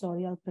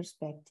multisensorial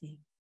perspective.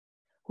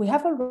 We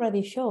have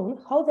already shown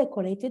how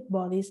decorated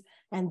bodies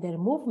and their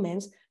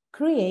movements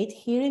create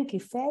hearing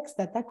effects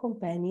that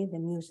accompany the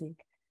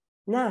music.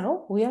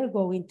 Now, we are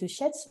going to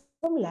shed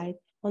some light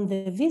on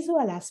the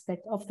visual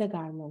aspect of the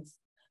garments.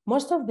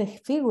 Most of the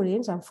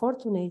figurines,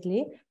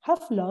 unfortunately,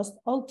 have lost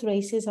all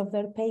traces of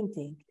their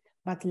painting,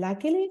 but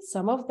luckily,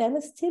 some of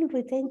them still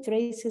retain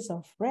traces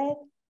of red,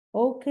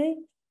 ochre,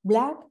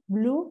 black,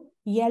 blue,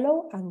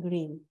 yellow, and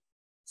green.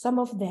 Some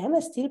of them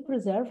still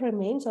preserve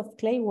remains of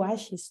clay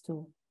washes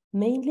too,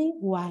 mainly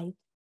white.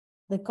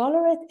 The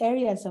colored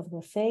areas of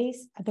the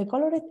face,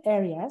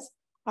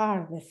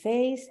 are the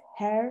face,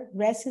 hair,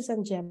 dresses,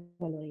 and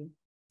jewelry.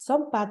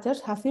 Some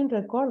patterns have been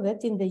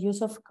recorded in the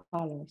use of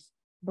colors: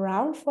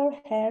 brown for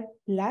hair,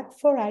 black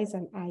for eyes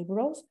and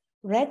eyebrows,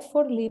 red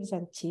for lips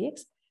and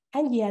cheeks,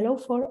 and yellow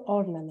for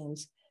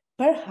ornaments,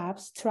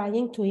 perhaps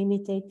trying to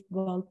imitate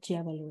gold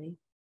jewelry.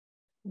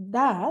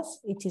 Thus,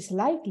 it is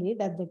likely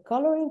that the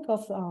coloring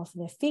of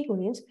the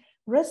figurines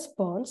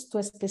responds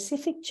to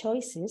specific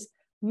choices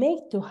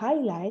made to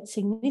highlight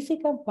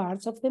significant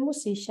parts of the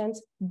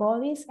musicians'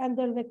 bodies and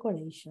their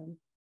decoration.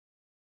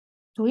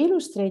 To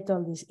illustrate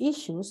all these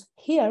issues,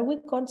 here we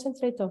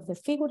concentrate on the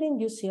figurine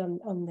you see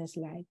on the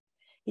slide.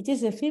 It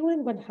is the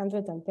figurine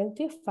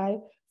 125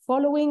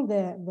 following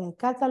the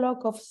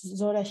catalog of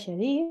Zora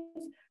Sherif,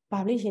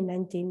 published in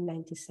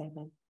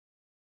 1997.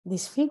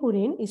 This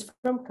figurine is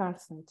from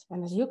Carthage,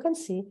 and as you can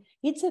see,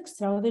 it's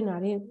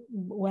extraordinarily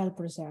well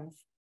preserved.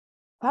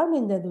 Found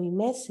in the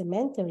Duimez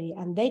cemetery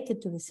and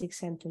dated to the 6th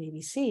century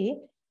BC,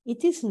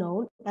 it is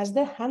known as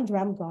the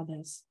hand-drum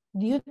goddess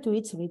due to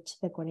its rich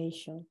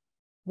decoration.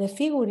 The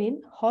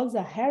figurine holds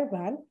a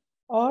hairband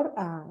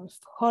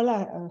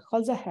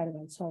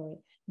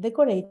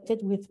decorated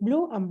with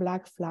blue and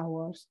black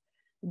flowers.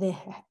 The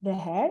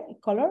hair,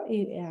 colored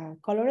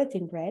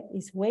in red,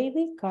 is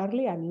wavy,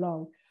 curly, and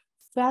long,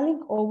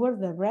 falling over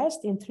the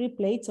breast in 3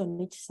 plaits on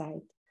each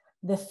side.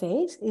 The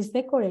face is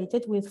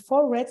decorated with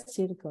 4 red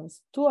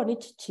circles, 2 on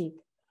each cheek,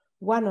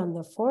 1 on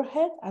the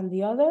forehead and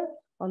the other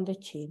on the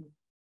chin.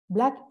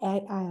 Black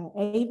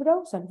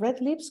eyebrows and red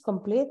lips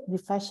complete the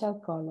facial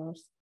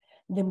colors.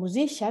 The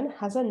musician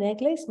has a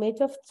necklace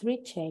made of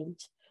 3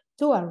 chains.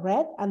 2 are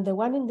red, and the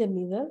one in the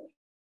middle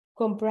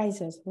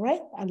comprises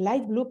red and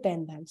light blue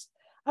pendants,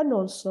 and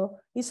also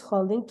is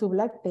holding 2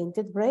 black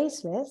painted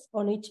bracelets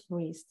on each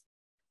wrist.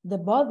 The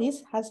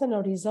bodice has an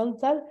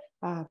horizontal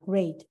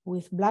braid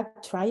with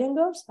black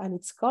triangles, and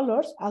its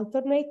colors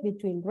alternate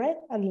between red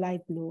and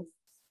light blue.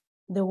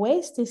 The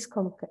waist is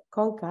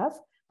concave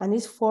and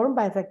is formed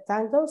by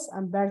rectangles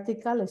and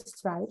vertical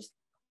stripes,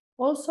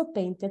 also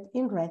painted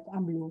in red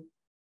and blue.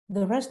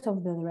 The rest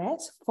of the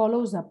dress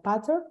follows a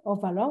pattern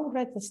of a long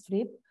red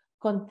strip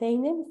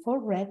containing 4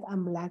 red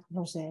and black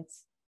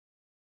rosettes.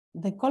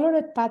 The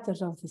colored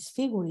patterns of this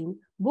figurine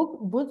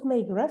would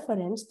make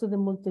reference to the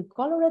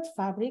multicolored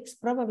fabrics,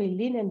 probably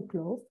linen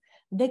cloth,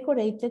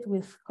 decorated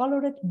with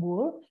colored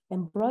wool,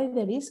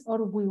 embroideries,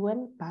 or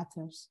woven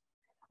patterns.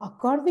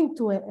 According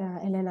to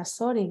Elena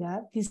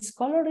Soriga,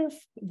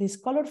 this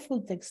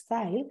colorful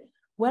textile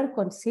were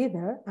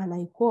considered, and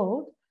I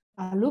quote,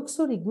 a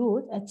luxury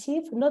good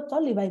achieved not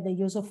only by the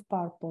use of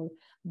purple,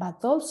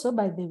 but also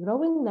by the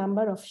growing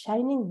number of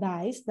shining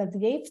dyes that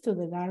gave to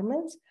the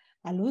garments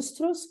a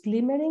lustrous,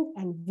 glimmering,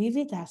 and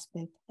vivid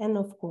aspect, end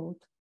of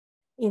quote.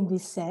 In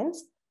this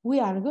sense, we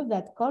argue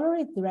that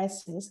colored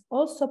dresses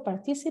also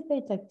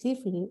participate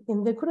actively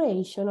in the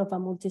creation of a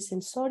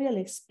multisensorial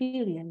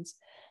experience,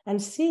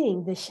 and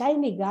seeing the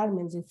shiny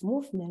garments with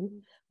movement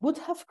would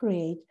have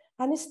created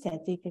an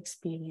aesthetic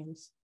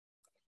experience.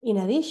 In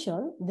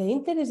addition, the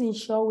interest in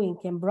showing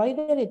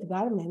embroidered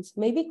garments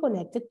may be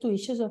connected to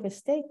issues of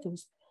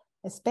status,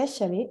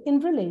 especially in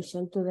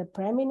relation to the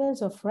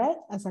preeminence of red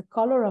as a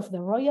color of the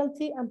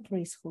royalty and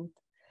priesthood,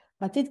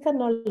 but it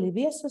can only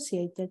be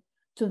associated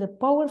to the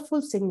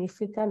powerful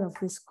significance of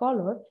this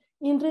color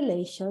in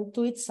relation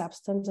to its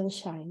substance and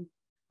shine,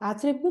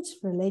 attributes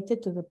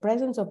related to the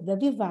presence of the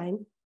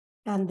divine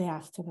and the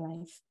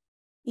afterlife.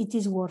 It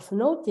is worth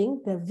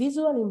noting the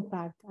visual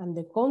impact and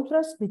the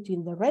contrast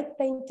between the red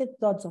painted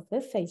dots of the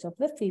face of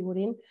the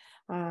figurine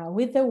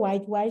with the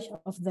whitewash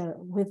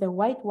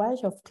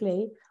of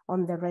clay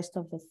on the rest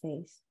of the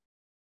face.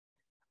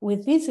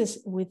 With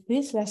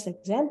this last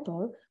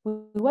example,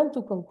 we want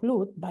to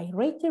conclude by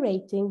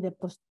reiterating the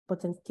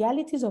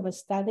potentialities of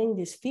studying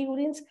these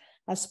figurines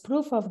as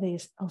proof of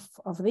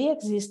the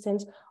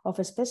existence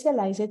of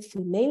specialized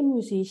female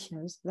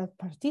musicians that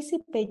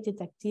participated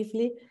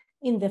actively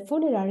in the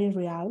funerary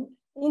realm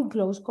in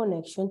close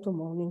connection to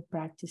mourning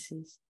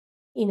practices.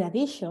 In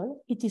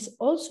addition, it is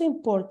also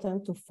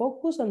important to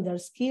focus on their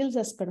skills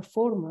as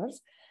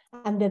performers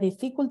and the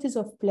difficulties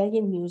of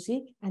playing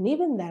music and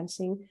even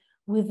dancing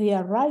with the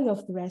array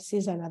of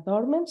dresses and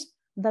adornments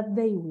that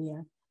they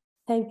wear.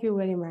 Thank you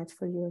very much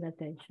for your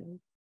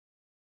attention.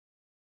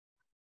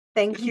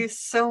 Thank you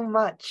so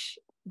much.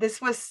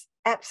 This was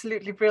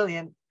absolutely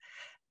brilliant.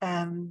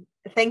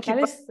 Thank you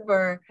both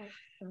for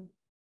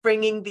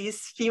bringing these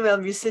female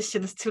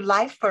musicians to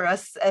life for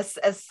us as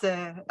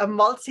a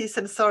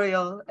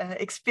multi-sensorial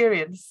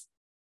experience.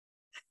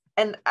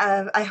 And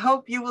I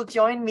hope you will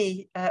join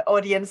me,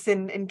 audience,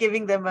 in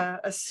giving them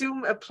a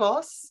Zoom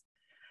applause.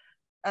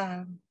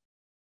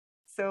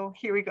 So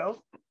here we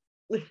go.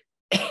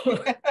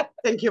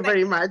 Thank you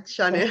very much,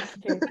 Agnès.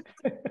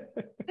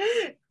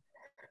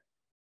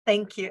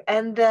 Thank you.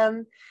 And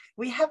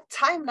we have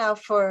time now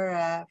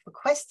for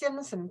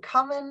questions and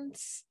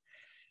comments.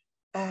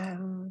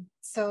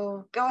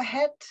 So go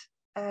ahead,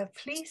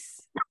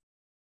 please.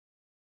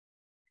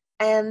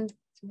 And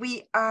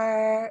we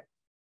are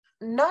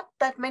not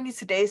that many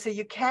today, so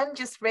you can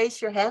just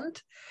raise your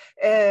hand,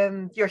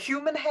 your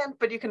human hand,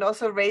 but you can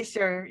also raise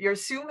your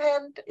Zoom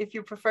hand if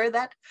you prefer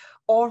that,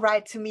 or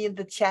write to me in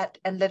the chat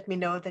and let me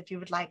know that you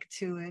would like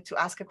to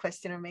ask a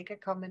question or make a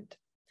comment.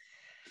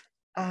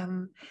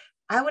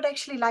 I would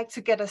actually like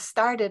to get us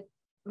started,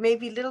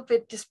 maybe a little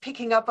bit just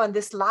picking up on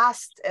this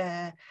last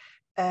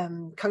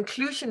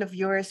conclusion of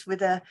yours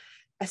with a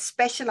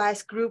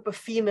specialized group of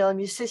female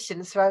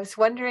musicians. So I was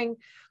wondering,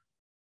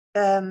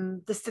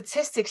 the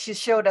statistics you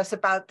showed us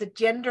about the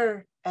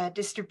gender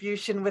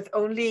distribution with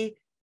only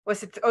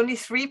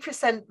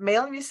 3%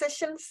 male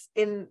musicians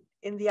in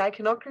the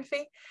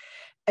iconography?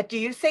 Do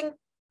you think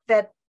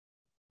that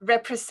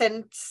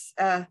represents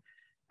a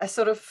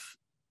sort of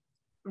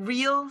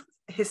real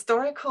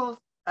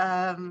historical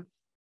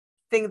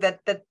thing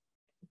that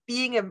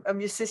being a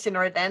musician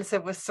or a dancer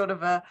was sort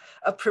of a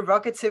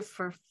prerogative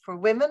for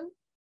women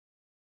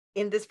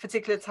in this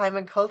particular time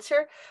and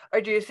culture? Or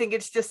do you think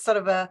it's just sort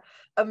of a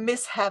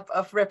mishap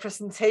of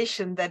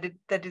representation that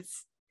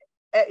it's,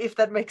 if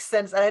that makes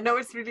sense? And I know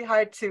it's really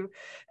hard to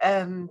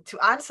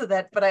answer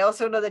that, but I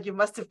also know that you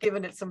must have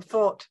given it some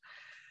thought.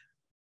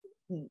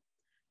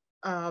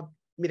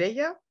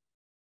 Mireia?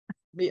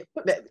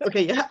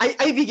 Okay, yeah,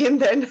 I begin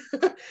then.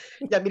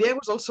 Yeah, Mireia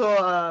was also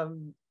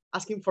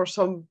asking for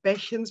some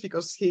patience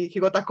because he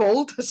got a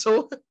cold.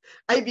 So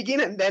I begin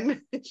and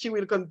then she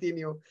will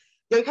continue.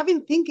 Yeah, I have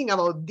been thinking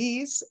about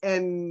this,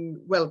 and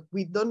well,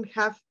 we don't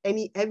have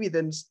any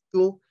evidence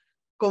to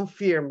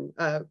confirm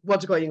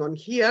what's going on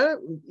here.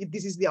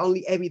 This is the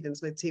only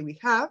evidence, let's say, we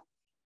have.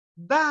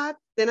 But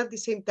then at the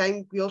same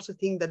time, we also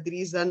think that there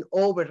is an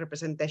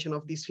over-representation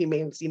of these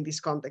females in this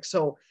context.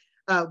 So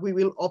we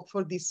will opt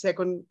for this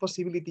second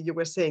possibility you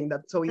were saying,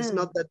 that so it's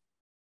not that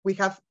we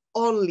have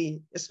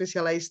only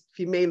specialized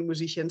female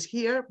musicians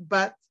here,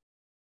 but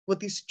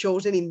what is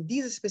chosen in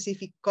this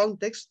specific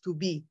context to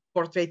be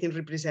portrayed and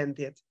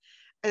represented.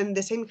 And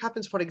the same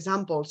happens, for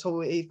example,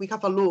 so if we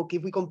have a look,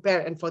 if we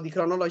compare, and for the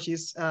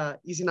chronologies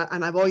is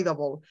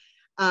unavoidable,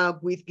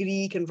 with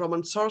Greek and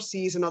Roman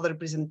sources and other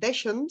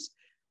representations,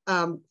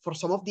 for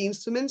some of the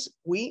instruments,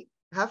 we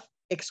have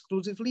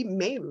exclusively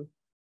male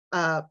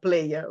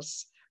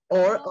players,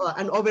 or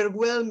an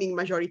overwhelming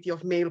majority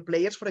of male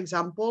players. For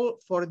example,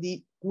 for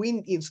the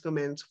wind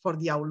instruments, for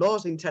the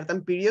aulos in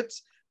certain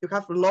periods, you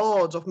have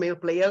loads of male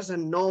players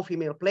and no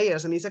female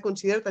players, and it's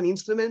considered an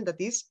instrument that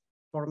is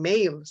for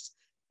males,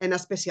 and a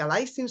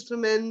specialized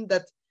instrument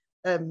that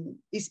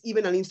is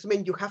even an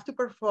instrument you have to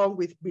perform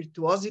with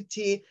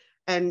virtuosity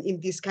and in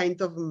this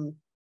kind of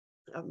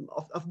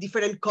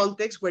different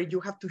contexts where you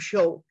have to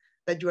show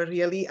that you are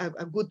really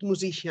a good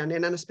musician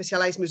and a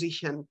specialized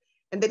musician.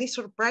 And then it's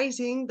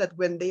surprising that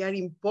when they are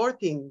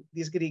importing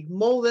these Greek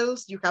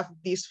models, you have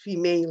these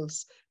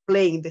females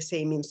playing the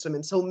same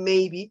instrument. So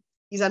maybe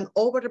it's an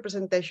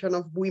overrepresentation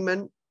of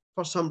women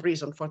for some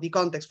reason, for the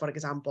context, for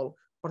example,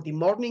 for the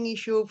mourning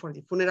issue, for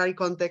the funerary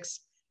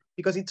context,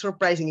 because it's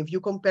surprising. If you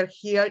compare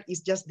here,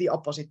 it's just the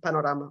opposite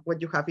panorama,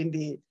 what you have in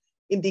the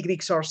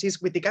Greek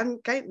sources with the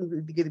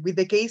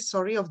case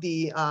of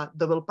the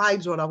double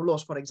pipes or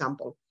aulos, for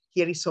example.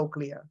 Here is so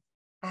clear.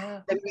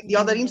 And with the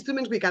other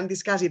instruments, we can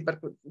discuss it, but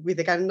with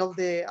the kind of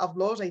the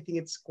aulos, I think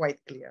it's quite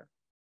clear.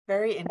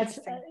 Very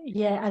interesting.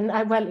 Yeah,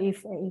 and well,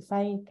 if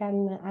I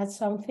can add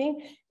something,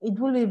 it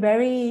will be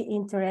very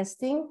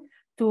interesting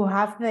to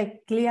have the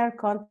clear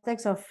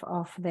context of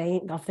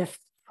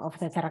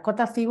the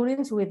terracotta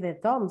figurines with the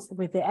tombs,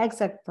 with the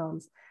exact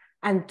tombs,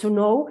 and to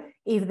know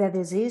if the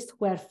deceased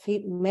were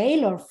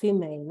male or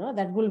female. No,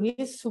 that will be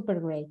super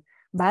great.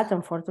 But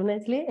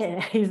unfortunately,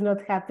 it's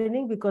not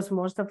happening because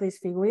most of these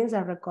figurines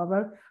are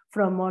recovered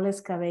from all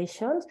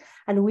excavations,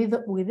 and we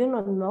do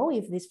not know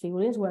if these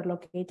figurines were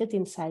located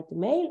inside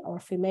male or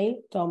female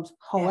tombs.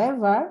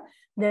 However,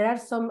 there are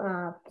some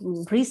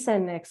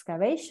recent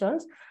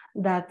excavations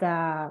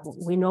that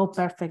we know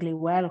perfectly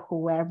well who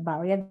were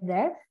buried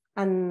there,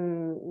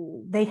 and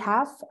they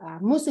have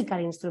musical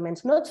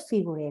instruments, not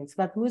figurines,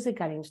 but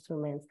musical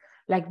instruments,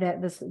 like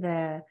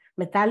the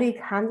metallic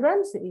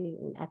handrails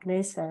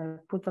Agnès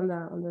put on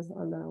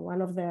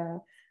one of the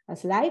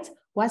slides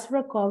was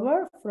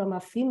recovered from a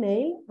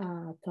female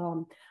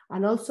tomb,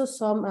 and also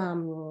some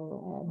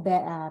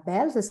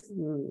bells,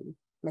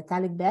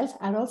 metallic bells,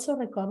 are also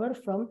recovered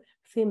from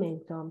female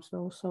tombs.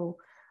 So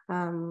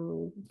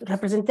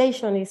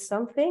representation is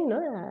something,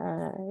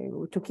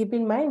 no, to keep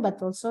in mind,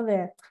 but also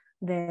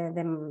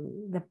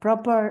the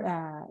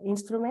proper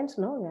instruments,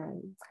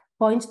 no,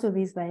 points to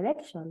this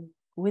direction.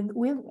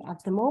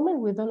 At the moment,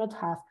 we do not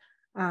have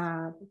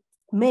a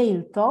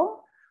male tom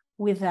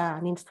with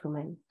an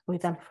instrument,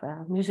 with a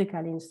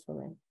musical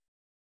instrument.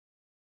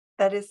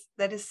 That is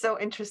so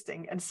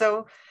interesting. And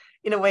so,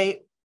 in a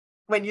way,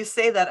 when you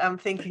say that, I'm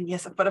thinking,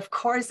 yes, but of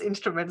course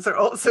instruments are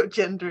also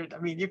gendered. I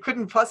mean, you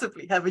couldn't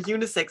possibly have a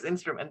unisex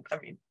instrument. I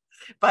mean,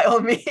 by all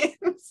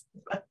means.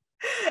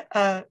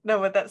 No,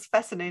 but that's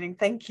fascinating.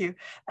 Thank you.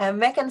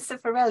 Megan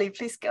Cifarelli,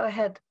 please go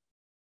ahead.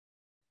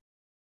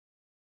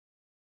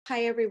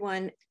 Hi,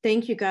 everyone.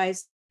 Thank you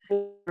guys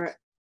for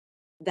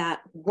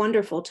that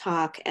wonderful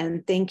talk.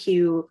 And thank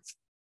you,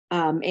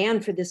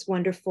 Anne, for this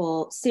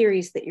wonderful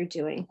series that you're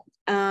doing.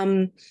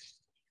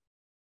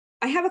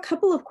 I have a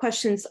couple of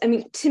questions. I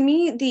mean, to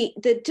me,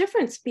 the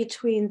difference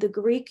between the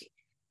Greek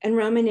and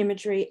Roman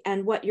imagery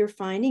and what you're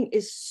finding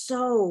is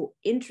so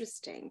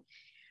interesting.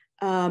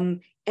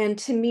 And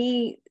to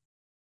me,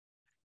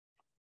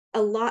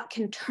 a lot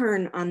can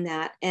turn on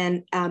that.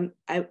 And I'm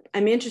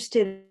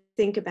interested to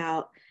think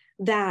about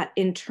that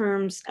in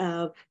terms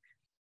of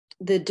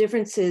the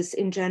differences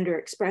in gender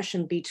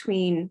expression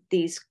between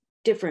these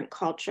different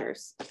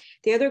cultures.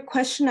 The other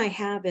question I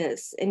have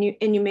is, and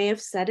you may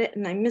have said it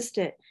and I missed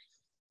it,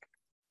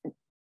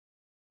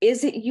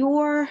 is it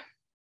your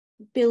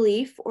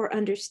belief or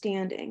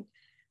understanding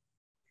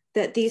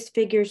that these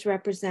figures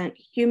represent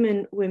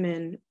human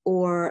women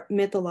or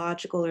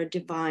mythological or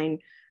divine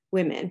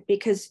women?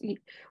 Because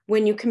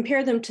when you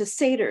compare them to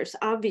satyrs,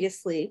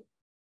 obviously,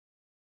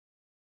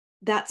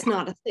 that's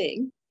not a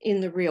thing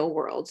in the real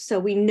world. So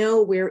we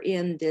know we're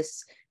in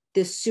this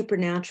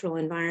supernatural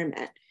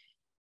environment.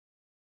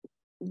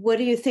 What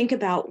do you think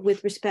about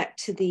with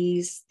respect to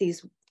these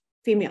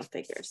female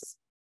figures?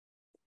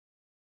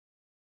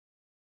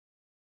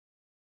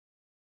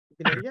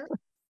 Mireia?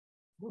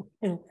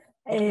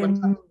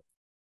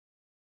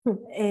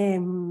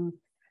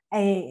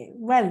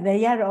 Well,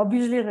 they are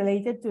obviously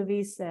related to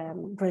these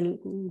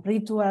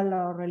ritual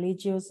or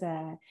religious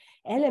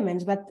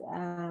elements, but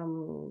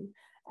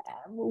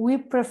we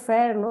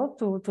prefer not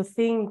to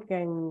think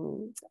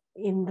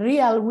in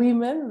real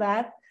women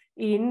that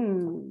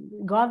in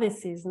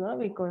goddesses, no?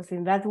 Because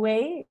in that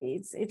way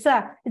it's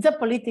a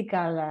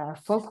political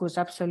focus,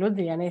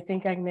 absolutely, and I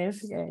think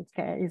Agnès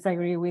is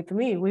agree with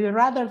me. We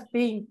rather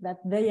think that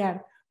they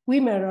are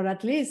women, or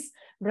at least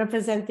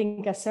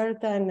representing a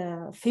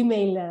certain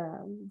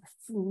female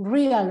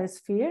real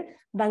sphere,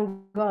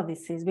 than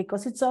goddesses,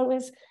 because it's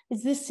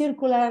this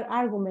circular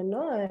argument,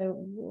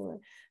 no?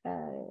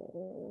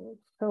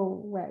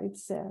 So well,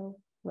 it's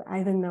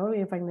I don't know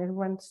if Agnès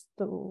wants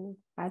to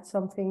add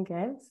something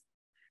else.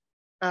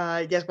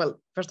 Yes, well,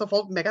 first of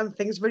all, Megan,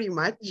 thanks very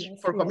much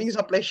for coming. It's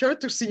a pleasure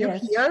to see you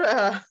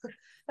here.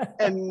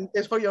 And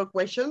thanks for your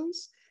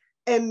questions.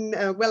 And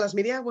well, as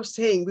Mireia was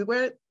saying, we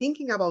were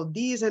thinking about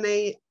this, and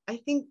I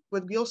think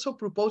what we also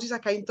propose is a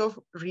kind of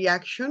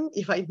reaction,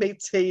 if I may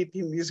say it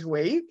in this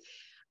way,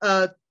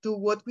 to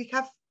what we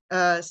have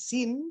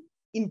seen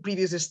in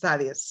previous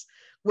studies,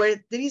 where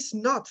there is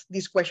not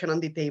this question on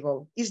the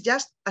table. It's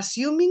just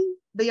assuming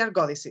they are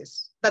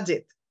goddesses. That's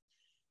it.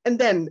 And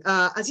then,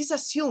 as it's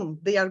assumed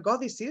they are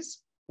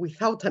goddesses,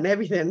 without an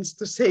evidence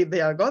to say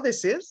they are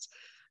goddesses,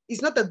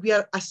 it's not that we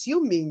are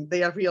assuming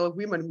they are real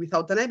women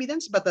without an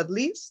evidence, but at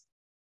least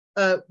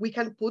we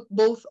can put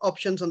both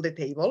options on the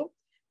table.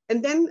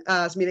 And then,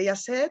 as Mireia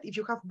said, if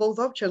you have both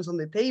options on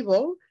the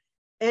table,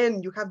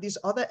 and you have these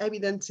other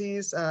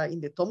evidences in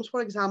the tombs,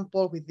 for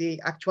example, with the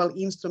actual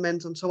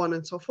instruments and so on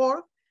and so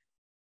forth,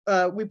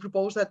 we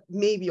propose that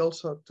maybe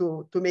also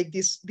to make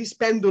this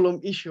pendulum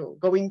issue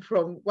going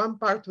from one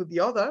part to the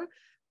other,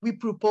 we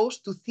propose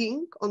to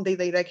think on the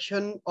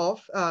direction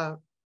of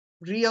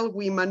real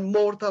women,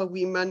 mortal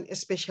women,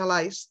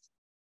 specialized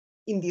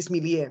in this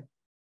milieu.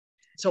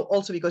 So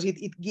also because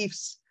it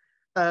gives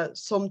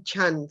some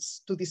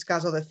chance to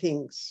discuss other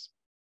things.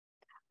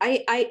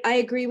 I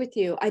agree with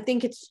you. I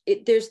think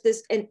there's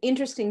an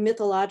interesting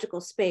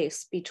mythological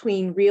space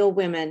between real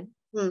women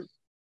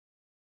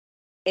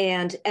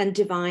and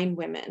divine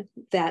women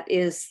that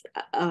is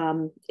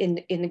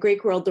in the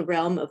Greek world the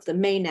realm of the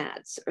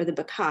Maenads or the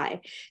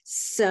Bacchae.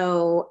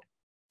 So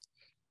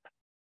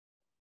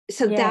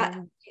that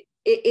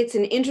it's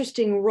an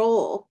interesting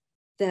role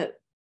that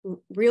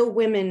real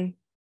women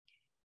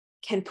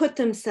can put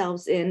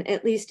themselves in,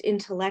 at least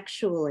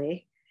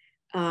intellectually,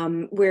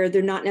 where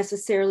they're not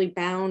necessarily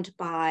bound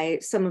by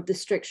some of the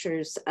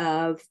strictures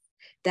of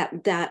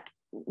that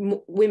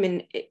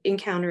women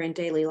encounter in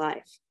daily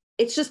life.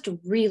 It's just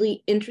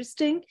really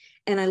interesting,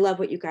 and I love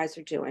what you guys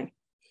are doing.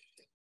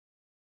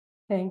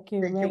 Thank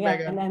you,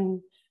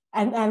 Megan.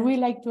 And I really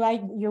like to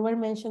add, you were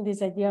mentioning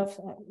this idea of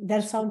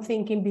there's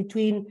something in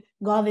between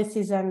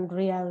goddesses and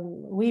real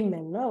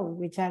women, no?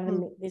 Which are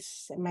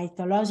these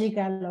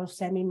mythological or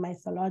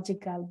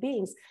semi-mythological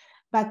beings.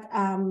 But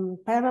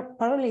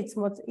probably it's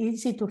more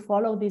easy to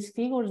follow these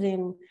figures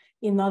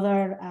in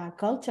other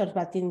cultures,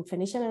 but in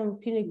Phoenician and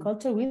Punic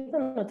culture, we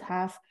do not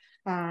have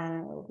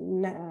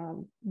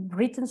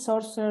written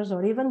sources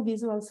or even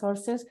visual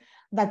sources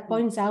that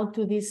points out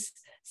to this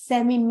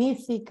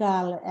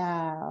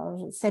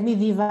semi-mythical,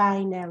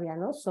 semi-divine area.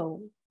 No?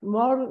 So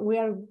more we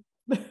are,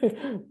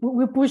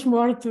 we push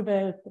more to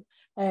the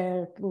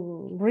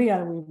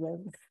real with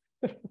them.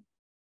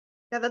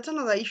 Yeah, that's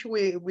another issue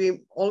we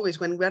always,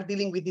 when we are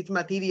dealing with these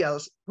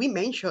materials, we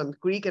mentioned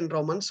Greek and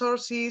Roman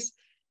sources,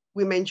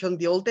 we mentioned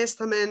the Old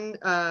Testament.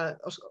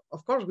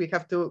 Of course, we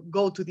have to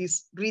go to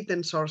these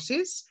written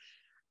sources,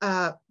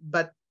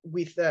 but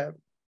with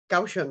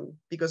caution,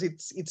 because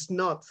it's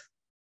not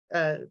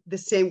the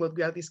same what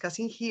we are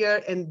discussing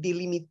here, and the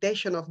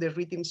limitation of the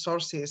written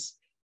sources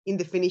in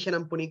the Phoenician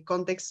and Punic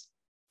context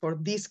for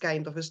this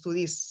kind of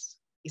studies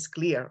is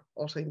clear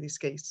also in this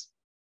case.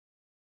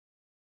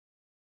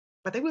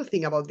 But I will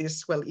think about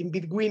this, well, in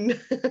between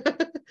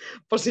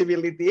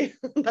possibility.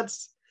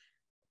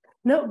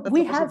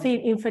 We have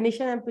in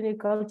Phoenician and Punic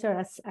culture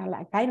as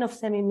a kind of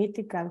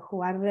semi-mythical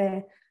who are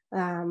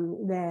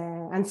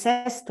the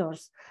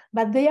ancestors,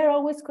 but they are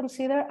always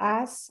considered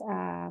as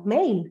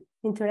male,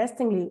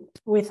 interestingly,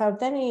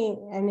 without any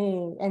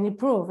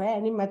proof,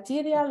 any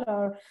material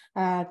or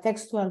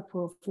textual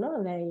proof.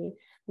 No,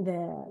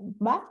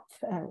 but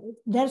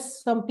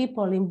there's some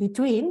people in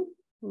between,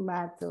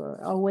 but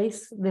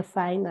always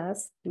defined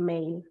as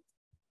male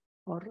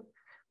or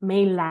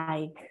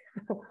male-like.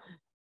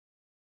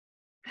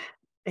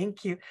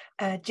 Thank you.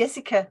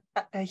 Jessica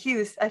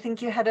Hughes, I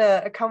think you had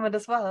a comment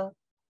as well.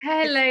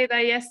 Hello there.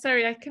 Yes,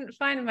 sorry, I couldn't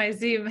find my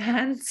Zoom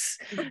hands.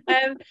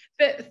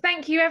 But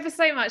thank you ever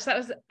so much. That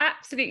was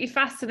absolutely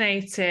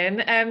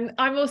fascinating.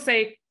 I'm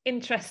also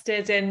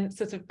interested in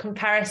sort of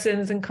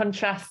comparisons and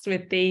contrasts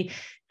with the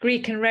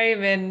Greek and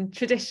Roman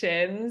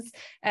traditions.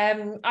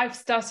 I've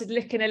started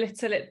looking a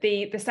little at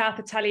the South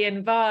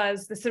Italian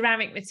vase, the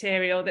ceramic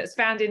material that's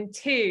found in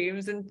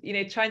tombs, and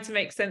trying to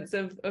make sense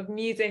of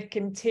music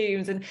in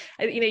tombs. And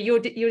your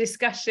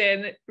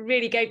discussion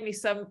really gave me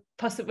some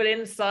possible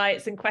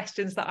insights and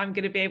questions that I'm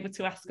going to be able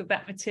to ask of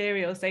that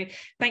material. So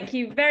thank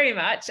you very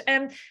much.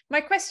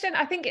 My question,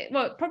 I think,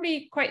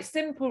 probably quite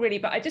simple really,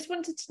 but I just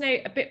wanted to know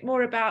a bit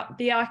more about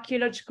the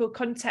archaeological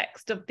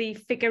context of the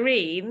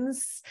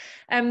figurines.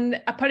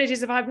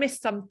 Apologies if I've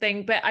missed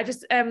something, but I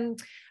just I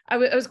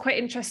was quite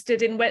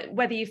interested in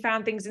whether you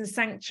found things in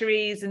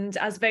sanctuaries and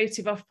as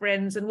votive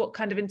offerings, and what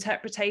kind of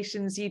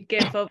interpretations you'd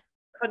give of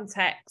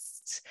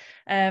context.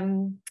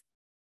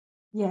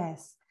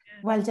 Yes.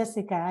 Well,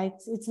 Jessica,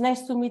 it's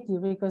nice to meet you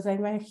because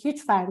I'm a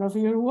huge fan of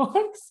your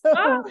work. So.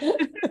 Oh.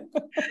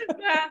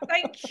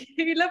 Thank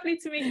you. Lovely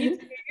to meet you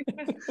too.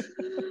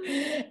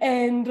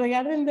 And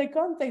regarding the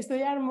context,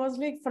 they are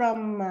mostly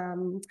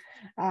from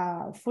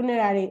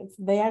funerary.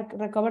 They are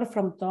recovered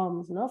from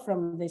tombs, no,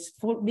 from these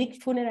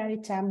big funerary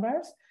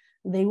chambers.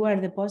 They were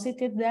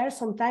deposited there.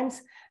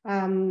 Sometimes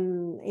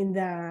in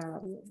the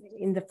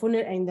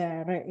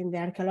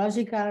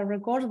archaeological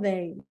records,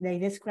 they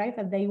describe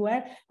that they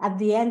were at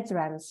the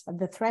entrance, at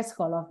the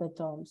threshold of the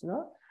tombs,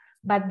 no?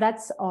 But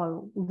that's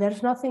all.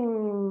 There's nothing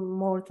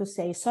more to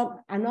say. Some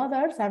and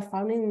others are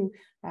found in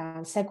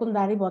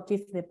secondary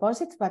votive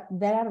deposits, but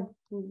there are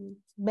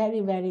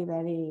very, very,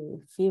 very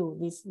few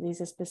these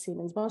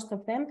specimens. Most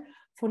of them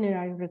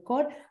funerary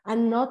record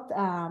and not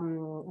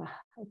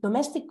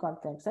domestic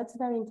context. That's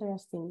very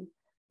interesting.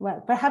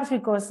 Well, perhaps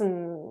because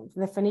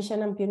the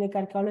Phoenician and Punic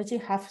archaeology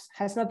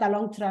has not a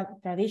long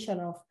tradition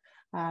of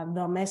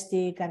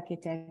domestic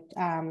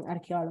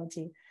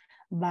archaeology.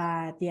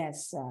 But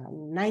yes,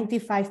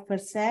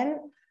 95%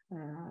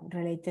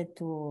 related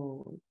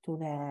to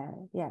the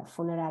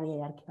funerary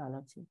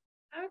archaeology.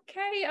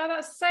 Okay, oh,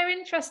 that's so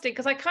interesting,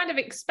 because I kind of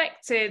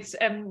expected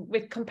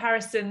with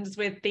comparisons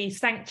with the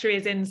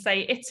sanctuaries in,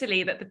 say,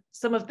 Italy, that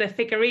some of the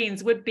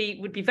figurines would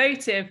be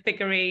votive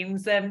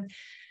figurines.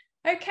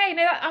 Okay,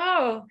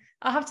 I'll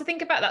have to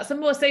think about that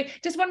some more. So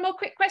just one more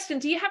quick question.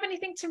 Do you have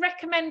anything to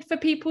recommend for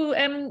people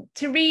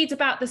to read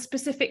about the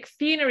specific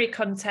funerary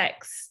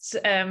context?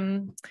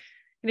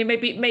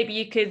 Maybe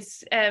you could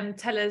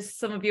tell us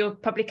some of your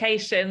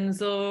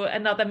publications, or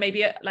another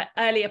maybe like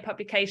earlier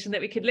publication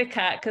that we could look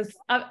at, because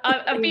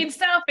I've been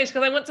selfish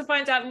because I want to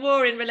find out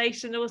more in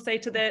relation also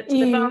to the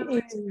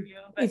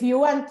material. If you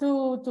want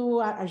to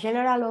a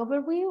general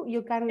overview,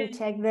 you can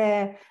check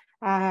the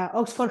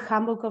Oxford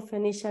Handbook of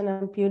Phoenician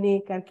and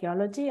Punic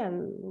Archaeology,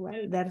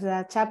 and there's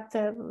a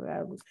chapter.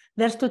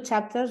 There's two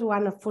chapters: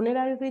 one of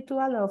funerary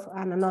ritual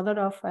and another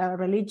of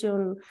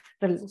religion,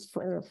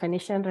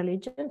 Phoenician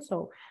religion.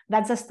 So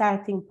that's a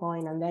starting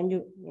point, and then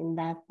in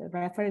both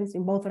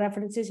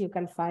references, you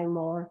can find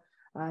more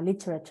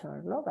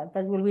literature. No, but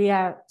that will be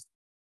a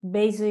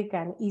basic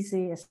and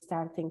easy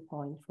starting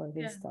point for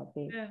this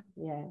topic.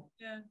 Yeah.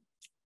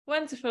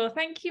 Wonderful.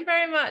 Thank you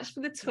very much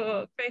for the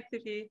talk, both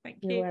of you.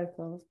 Thank you. You're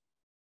welcome.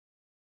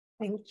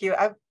 Thank you.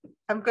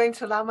 I'm going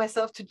to allow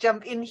myself to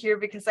jump in here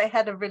because I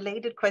had a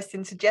related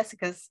question to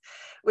Jessica's,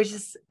 which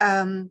is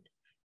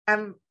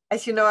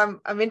as you know,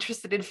 I'm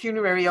interested in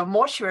funerary or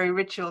mortuary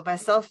ritual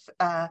myself.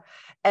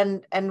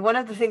 And one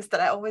of the things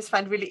that I always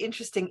find really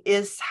interesting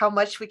is how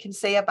much we can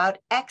say about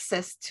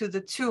access to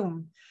the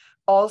tomb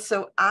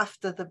also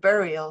after the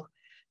burial,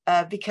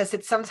 because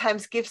it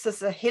sometimes gives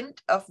us a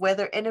hint of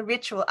whether any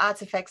ritual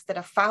artifacts that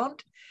are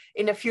found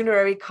in a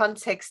funerary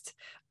context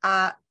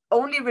are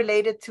only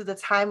related to the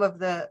time of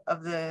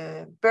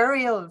the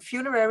burial and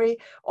funerary,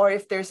 or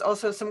if there's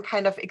also some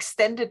kind of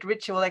extended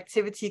ritual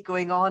activity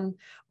going on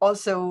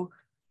also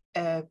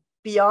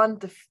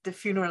beyond the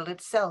funeral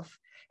itself.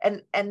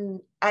 And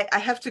I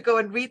have to go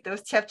and read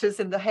those chapters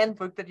in the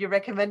handbook that you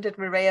recommended,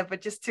 Mireia,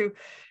 but just to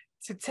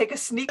take a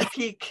sneak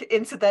peek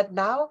into that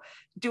now,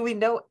 do we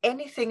know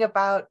anything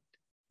about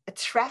a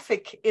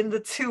traffic in the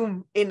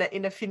tomb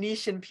in a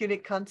Phoenician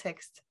Punic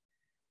context?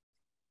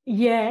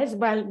 Yes,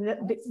 well,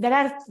 there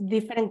are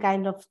different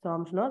kind of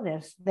tombs. No,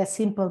 there's the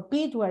simple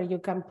pit where you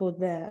can put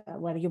the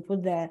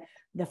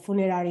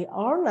funerary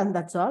urn, and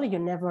that's all. You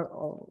never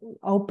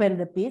open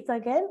the pit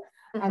again.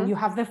 Mm-hmm. And you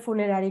have the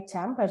funerary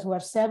chambers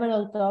where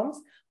several tombs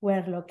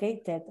were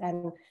located,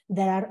 and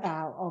there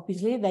are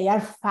obviously they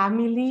are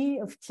family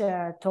of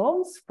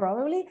tombs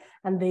probably,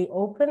 and they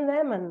open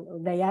them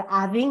and they are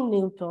adding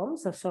new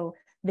tombs. So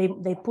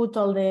they put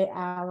all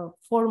the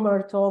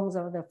former tombs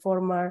or the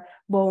former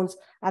bones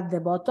at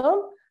the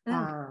bottom,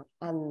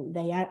 and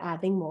they are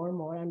adding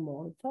more and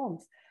more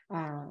tombs.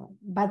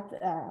 But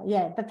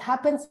that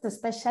happens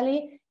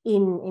especially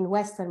in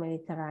Western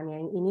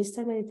Mediterranean. In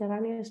Eastern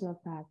Mediterranean, it's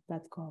not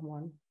that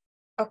common.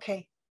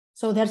 Okay.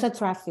 So there's a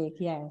traffic,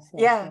 yes.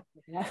 Yeah.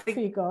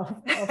 Traffic of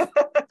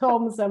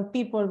tombs and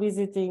people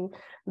visiting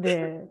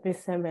the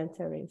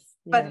cemeteries.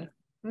 But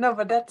no,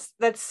 but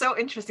that's so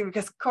interesting,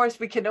 because of course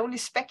we can only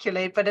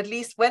speculate, but at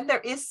least when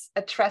there is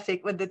a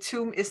traffic, when the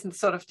tomb isn't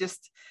sort of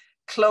just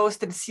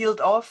closed and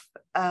sealed off,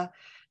 at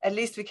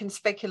least we can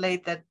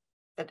speculate that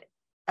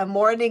a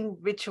mourning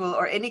ritual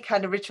or any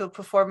kind of ritual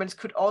performance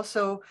could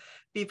also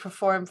be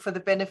performed for the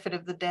benefit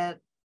of the dead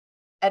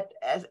at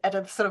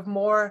a sort of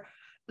more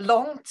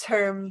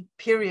long-term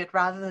period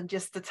rather than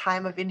just the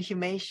time of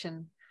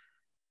inhumation,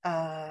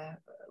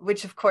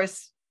 which of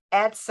course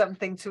adds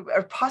something to,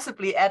 or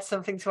possibly adds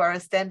something to our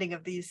understanding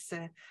of these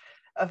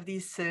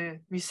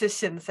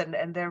musicians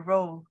and their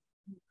role.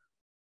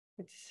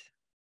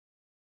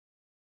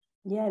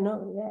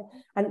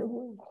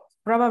 And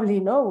probably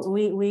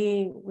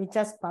we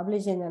just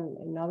published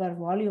in other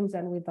volumes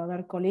and with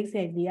other colleagues the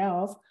idea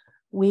of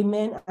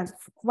women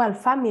and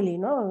family,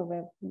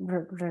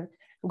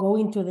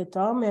 going to the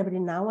tomb every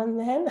now and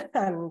then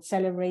and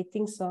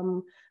celebrating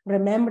some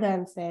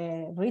remembrance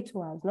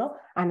rituals,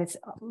 and it's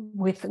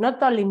with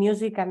not only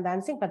music and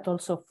dancing but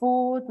also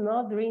food,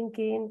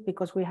 drinking,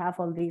 because we have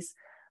all these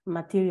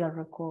material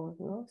records,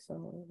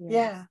 so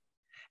yes.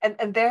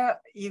 And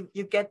there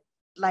you get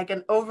like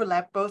an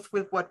overlap both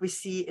with what we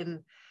see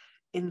in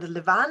the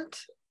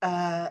Levant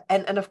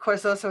and of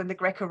course also in the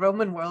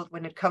Greco-Roman world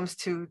when it comes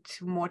to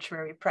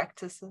mortuary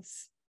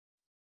practices.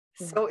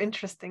 So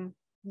interesting.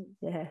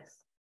 Yes.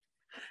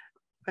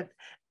 But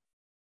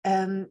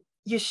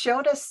you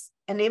showed us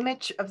an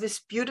image of this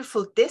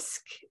beautiful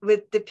disc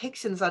with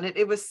depictions on it.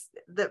 It was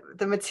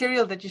the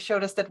material that you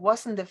showed us that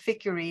wasn't a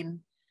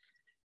figurine.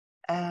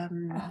 I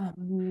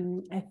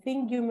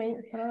think you may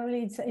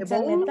probably it's a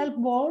metal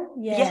ball.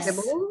 Yes.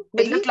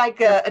 It looked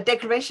like a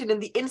decoration in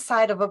the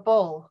inside of a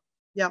bowl.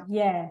 Yeah.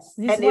 Yes.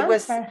 This and one, it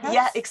was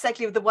perhaps?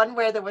 Exactly, the one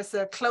where there was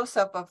a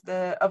close-up of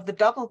the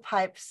double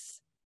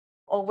pipes,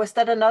 or was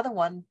that another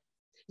one?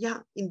 Yeah,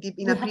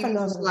 in a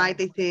previous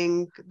slide, I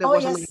think there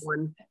was another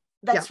one.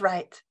 That's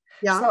right.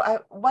 Yeah.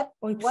 So what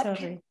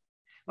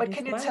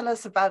can you tell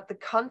us about the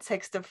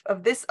context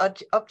of this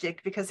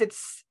object? Because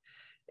it's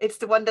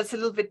the one that's a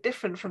little bit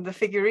different from the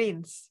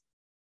figurines.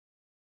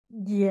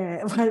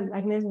 Yeah. Well,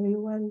 Agnès, do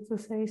you want to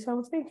say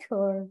something,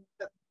 or?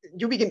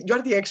 You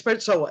are the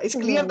expert, so it's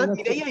clear that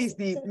Mireia is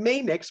the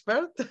main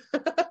expert.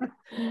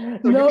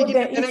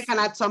 Then I can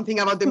add something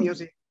about the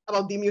music,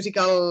 about the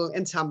musical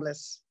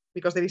ensembles,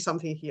 because there is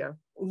something here.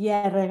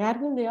 Yeah,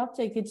 regarding the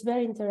object, it's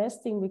very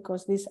interesting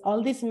because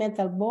all these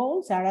metal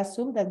balls are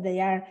assumed that they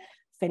are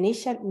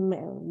Phoenician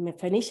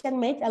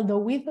made, although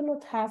we do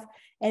not have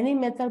any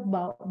metal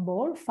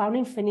ball found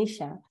in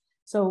Phoenicia.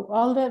 So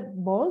all the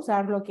balls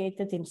are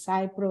located in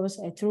Cyprus,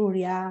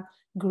 Etruria,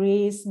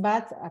 Greece,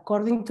 but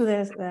according to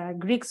the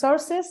Greek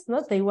sources,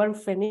 they were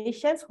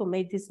Phoenicians who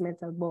made these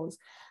metal balls,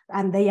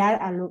 and they are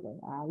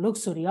a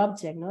luxury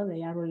object.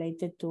 They are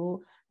related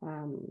to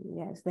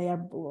they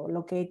are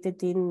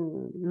located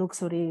in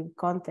luxury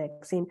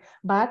context,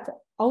 but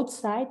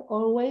outside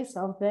always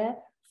of the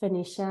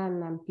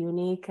Phoenician and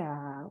Punic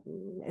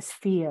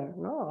sphere,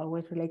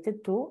 always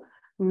related to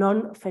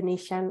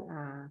non-Phoenician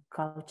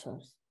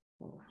cultures.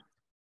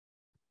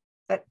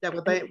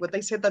 What I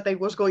said that I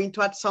was going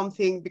to add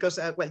something because,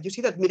 you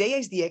see that Mireia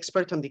is the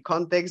expert on the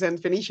context and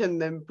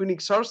Phoenician and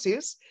Punic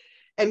sources,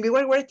 and we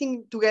were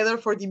working together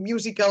for the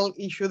musical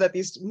issue that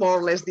is more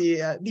or less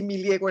the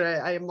milieu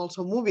where I am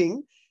also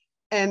moving.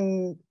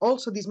 And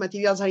also these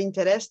materials are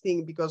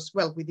interesting because,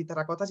 with the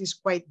terracottas it's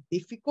quite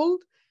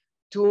difficult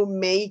to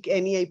make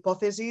any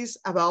hypothesis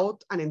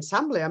about an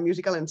ensemble, a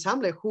musical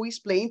ensemble, who is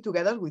playing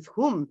together with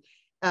whom,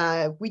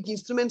 which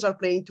instruments are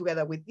playing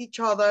together with each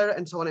other,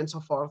 and so on and so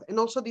forth. And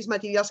also these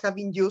materials have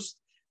been used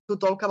to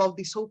talk about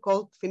the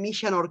so-called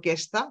Phoenician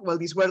orchestra. Well,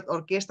 this word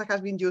orchestra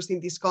has been used in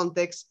this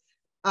context.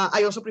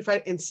 I also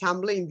prefer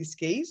ensemble in this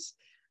case.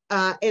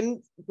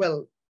 And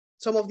well,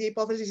 some of the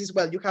hypotheses is,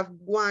 well, you have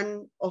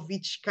one of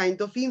each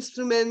kind of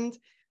instrument.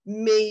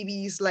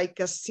 Maybe it's like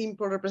a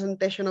simple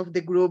representation of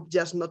the group,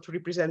 just not to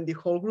represent the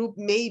whole group.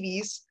 Maybe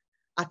it's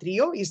a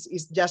trio,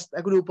 is just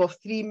a group of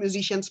 3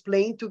 musicians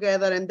playing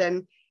together, and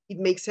then it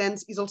makes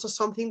sense. It's also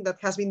something that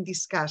has been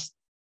discussed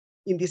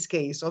in this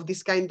case, of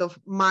this kind of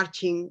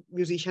marching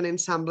musician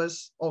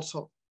ensembles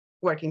also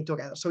working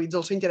together. So it's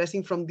also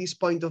interesting from this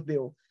point of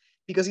view,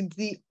 because it's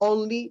the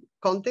only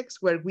context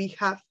where we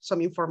have some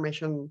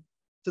information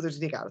to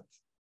this regard,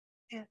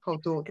 how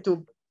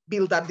to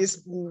build up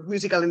these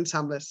musical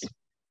ensembles.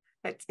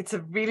 It's a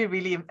really,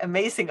 really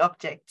amazing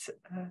object.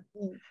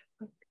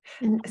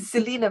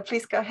 Selena,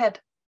 please go ahead.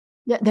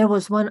 Yeah, there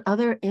was one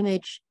other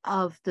image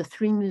of the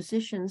 3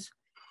 musicians,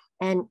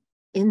 and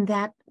in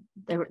that,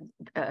 there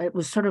it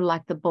was sort of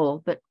like the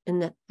bowl, but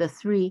in the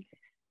 3,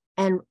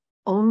 and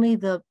only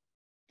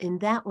in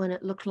that one,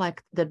 it looked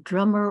like the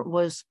drummer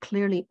was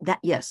clearly,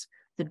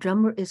 the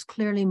drummer is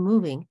clearly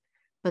moving,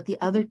 but the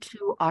other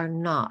 2 are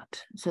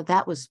not. So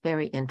that was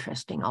very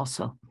interesting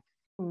also.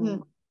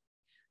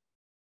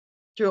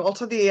 True.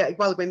 Also,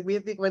 when we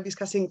were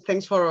discussing,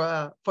 thanks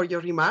for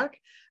your remark,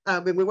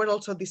 when we were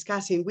also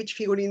discussing which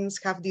figurines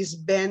have this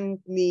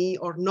bent knee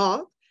or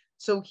not.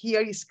 So here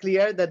is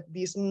clear that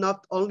this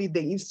not only the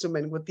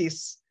instrument what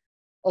is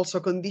also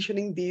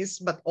conditioning this,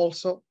 but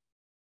also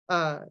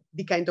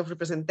the kind of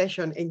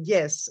representation. And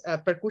yes,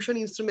 percussion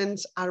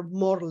instruments are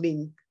more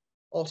linked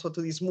also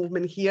to this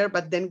movement here,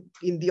 but then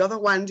in the other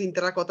ones, in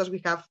terracottas,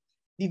 we have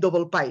the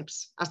double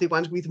pipes as the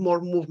ones with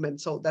more movement.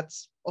 So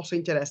that's also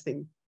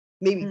interesting.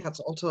 Maybe it has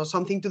also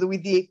something to do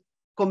with the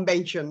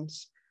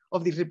conventions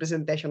of the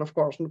representation, of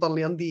course, not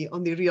only on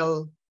the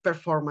real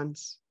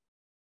performance.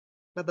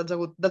 But that's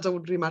a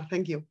good remark.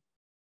 Thank you.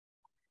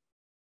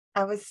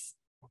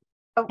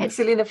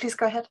 Selena, please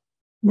go ahead.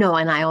 No,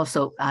 and I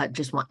also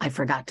I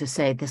forgot to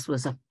say, this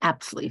was an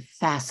absolutely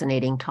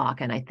fascinating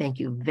talk, and I thank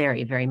you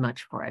very, very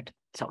much for it.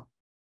 So,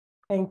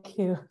 thank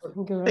you.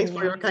 Thanks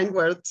for your kind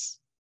words.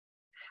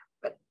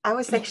 But I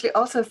was actually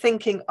also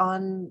thinking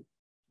on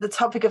the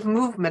topic of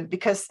movement,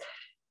 because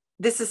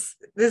this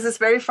is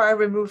very far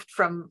removed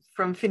from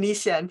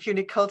Phoenicia and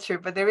Punic culture,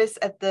 but there is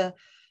at the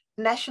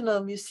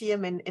National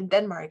Museum in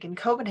Denmark, in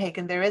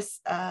Copenhagen, there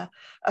is a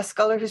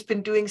scholar who's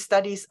been doing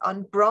studies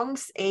on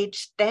Bronze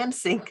Age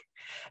dancing.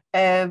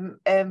 There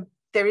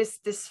is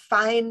this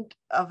find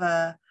of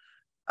a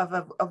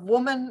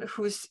woman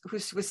who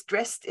was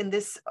dressed in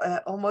this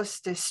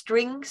almost a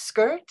string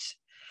skirt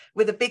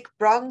with a big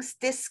bronze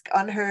disc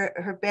on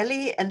her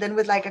belly, and then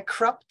with like a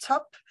crop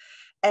top.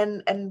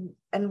 And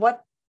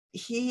what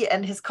he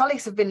and his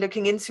colleagues have been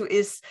looking into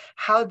is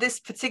how this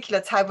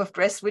particular type of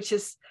dress, which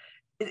is,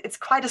 it's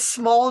quite a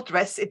small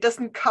dress, it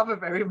doesn't cover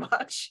very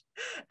much,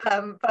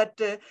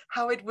 but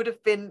how it would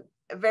have been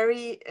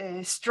very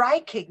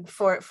striking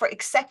for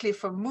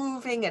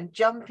moving and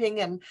jumping,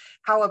 and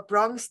how a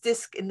bronze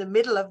disc in the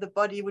middle of the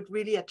body would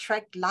really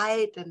attract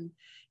light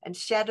and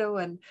shadow,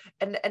 and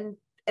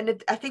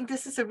I think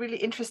this is a really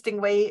interesting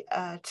way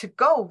to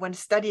go when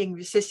studying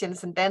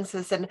musicians and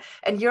dancers, and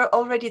you're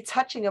already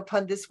touching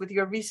upon this with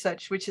your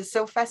research, which is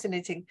so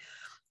fascinating.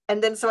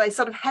 And then so I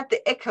sort of had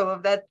the echo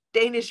of that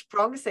Danish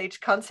Bronze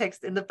Age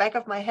context in the back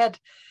of my head.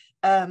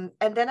 And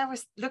then I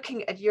was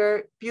looking at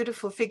your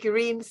beautiful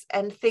figurines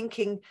and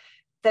thinking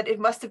that it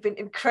must have been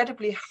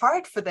incredibly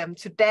hard for them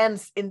to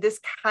dance in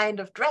this kind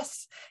of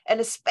dress, and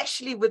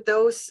especially with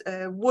those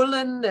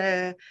woolen,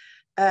 the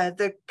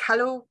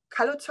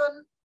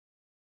caloton.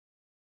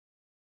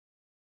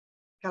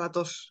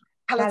 Calatos.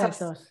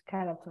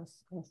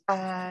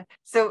 Yes.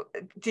 So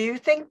do you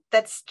think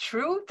that's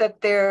true, that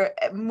their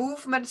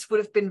movements would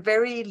have been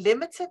very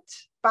limited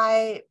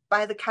by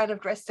the kind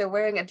of dress they're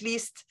wearing? At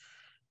least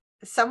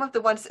some of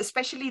the ones,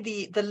 especially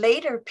the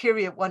later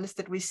period ones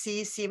that we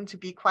see, seem to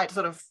be quite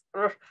sort of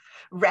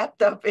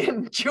wrapped up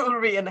in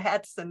jewelry and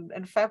hats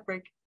and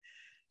fabric.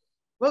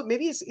 Well,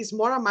 maybe it's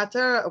more a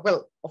matter,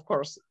 well, of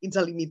course, it's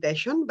a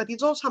limitation, but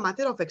it's also a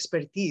matter of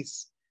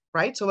expertise,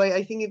 right? So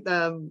I think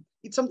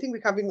it's something we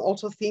have been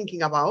also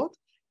thinking about,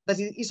 that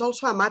it is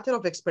also a matter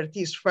of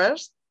expertise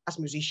first as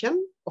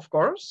musician, of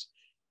course,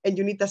 and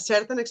you need a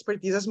certain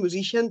expertise as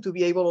musician to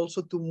be able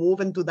also to move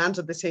and to dance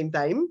at the same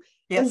time.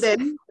 Yes. And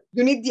then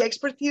you need the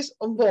expertise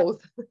on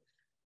both,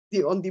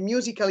 on the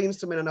musical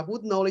instrument and a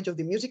good knowledge of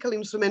the musical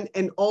instrument,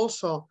 and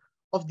also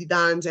of the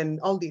dance and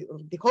all the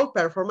whole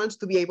performance,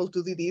 to be able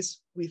to do this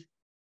with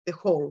the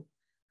whole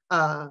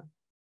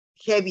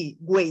heavy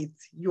weight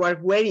you are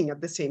wearing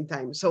at the same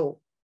time. So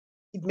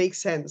it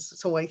makes sense.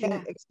 So I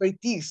think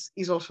expertise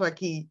is also a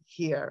key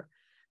here.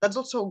 That's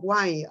also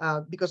why,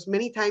 because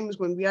many times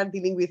when we are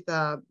dealing with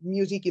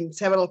music in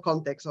several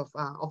contexts of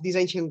this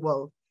ancient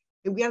world,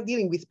 and we are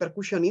dealing with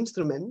percussion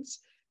instruments,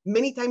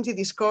 many times the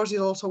discourse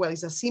is also, well,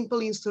 it's a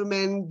simple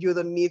instrument, you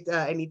don't need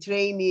any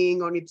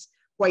training, or it's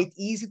quite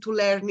easy to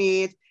learn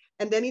it.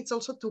 And then it's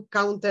also to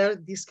counter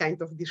this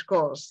kind of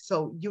discourse.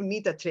 So you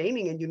need a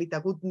training and you need a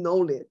good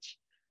knowledge.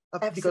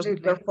 Because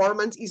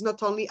performance is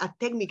not only a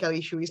technical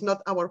issue, it's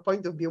not our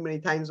point of view many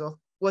times of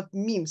what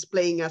means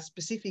playing a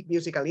specific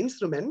musical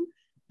instrument,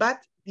 but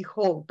the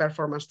whole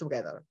performance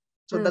together.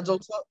 So that's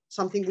also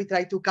something we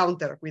try to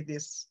counter with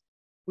these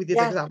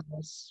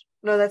examples.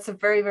 No, that's a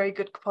very, very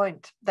good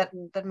point. That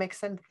makes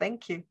sense.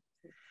 Thank you.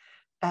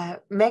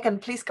 Megan,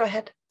 please go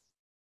ahead.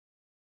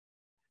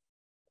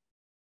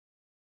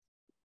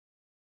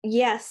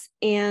 Yes,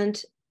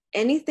 and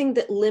anything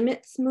that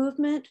limits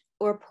movement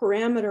or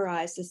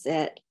parameterizes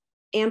it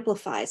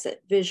amplifies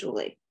it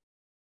visually.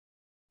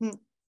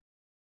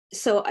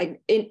 So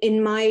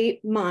in my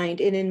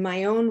mind and in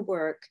my own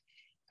work,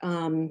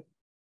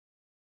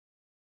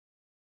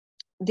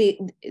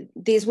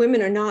 these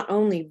women are not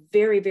only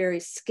very, very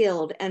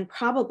skilled, and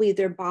probably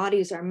their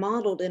bodies are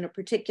modeled in a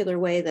particular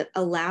way that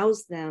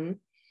allows them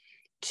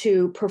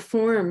to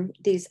perform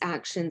these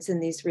actions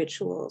and these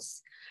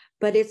rituals,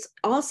 but it's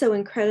also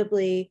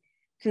incredibly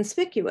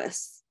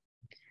conspicuous.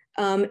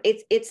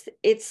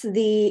 It's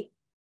the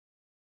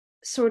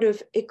sort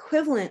of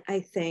equivalent,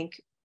 I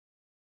think,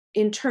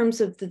 in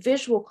terms of the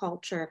visual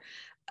culture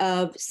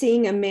of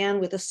seeing a man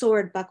with a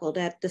sword buckled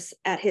at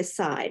his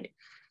side,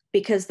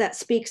 because that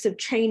speaks of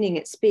training,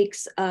 it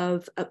speaks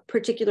of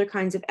particular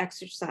kinds of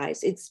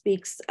exercise, it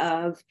speaks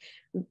of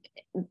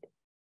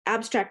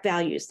abstract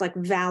values like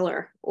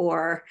valor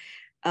or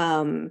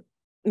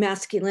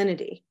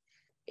masculinity.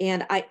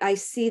 And I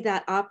see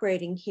that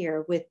operating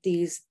here with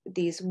these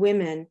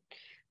women,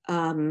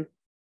 and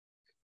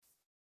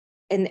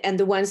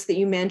the ones that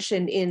you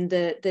mentioned in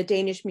the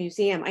Danish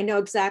museum. I know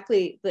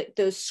exactly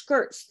those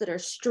skirts that are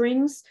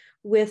strings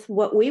with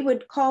what we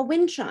would call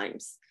wind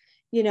chimes,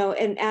 you know,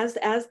 and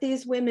as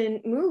these women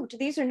moved,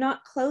 these are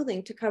not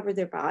clothing to cover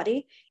their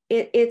body.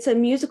 It's a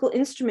musical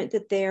instrument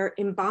that they're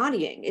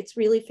embodying. It's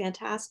really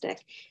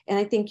fantastic. And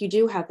I think you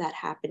do have that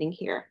happening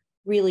here.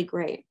 Really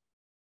great.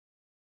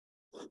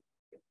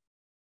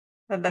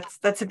 And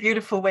that's a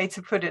beautiful way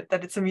to put it,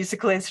 that it's a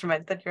musical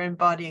instrument that you're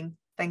embodying.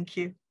 Thank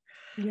you.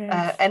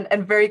 Yes.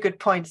 And very good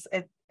points.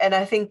 And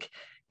I think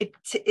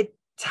it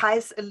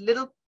ties a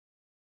little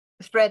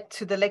thread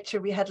to the lecture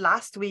we had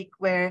last week,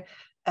 where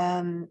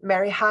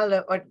Mary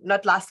Harlow, or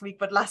not last week,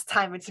 but last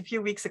time, it's a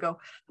few weeks ago.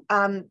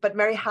 But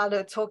Mary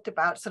Harlow talked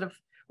about sort of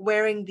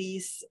wearing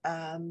these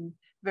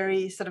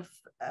very sort of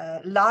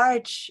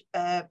large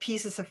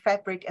pieces of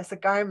fabric as a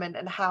garment,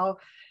 and how,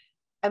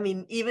 I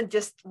mean, even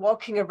just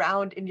walking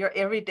around in your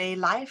everyday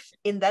life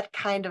in that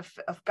kind of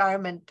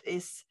garment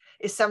is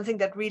something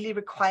that really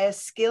requires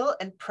skill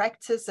and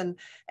practice and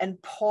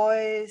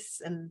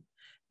poise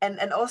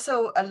and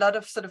also a lot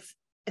of sort of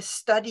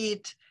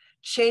studied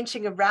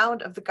changing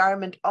around of the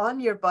garment on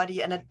your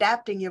body and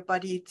adapting your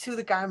body to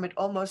the garment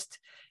almost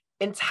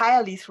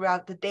entirely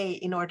throughout the day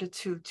in order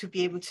to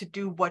be able to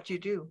do what you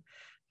do,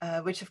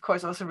 which of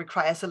course also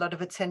requires a lot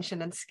of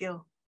attention and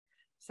skill.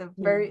 So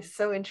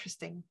so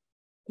interesting.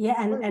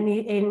 Yeah,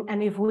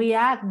 and if we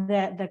add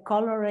the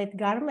colored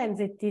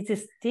garments, it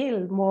is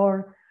still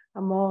more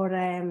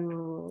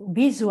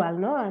visual,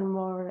 no, and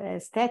more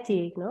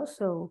aesthetic, no.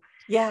 So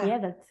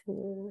that's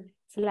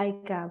it's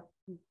like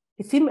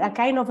it's a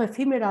kind of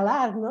ephemeral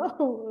art,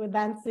 no,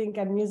 dancing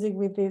and music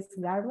with these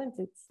garments.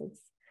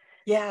 It's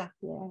yeah.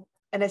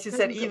 And as you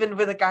said, even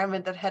with a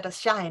garment that had a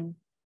shine.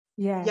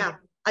 Yeah,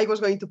 I was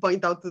going to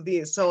point out to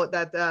this, so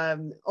that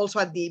also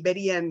at the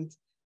very end,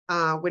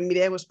 when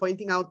Mireia was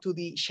pointing out to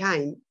the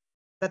shine,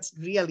 that's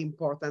really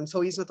important.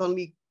 So it's not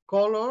only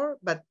color,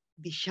 but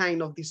the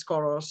shine of this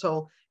color.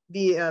 So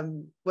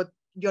the what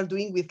you're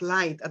doing with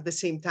light at the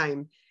same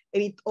time.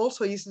 And it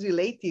also is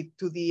related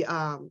to the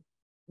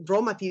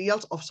raw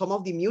materials of some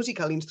of the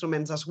musical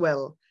instruments as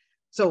well.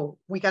 So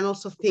we can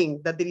also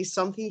think that there is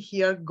something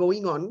here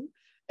going on.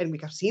 And we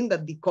have seen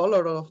that the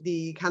color of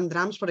the hand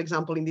drums, for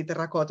example, in the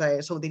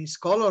terracotta, so there is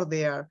color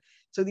there.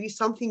 So there is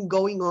something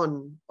going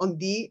on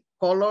the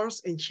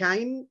colors and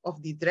shine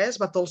of the dress,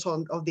 but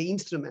also of the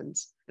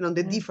instruments and on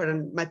the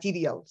different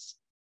materials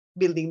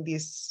building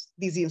these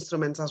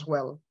instruments as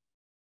well.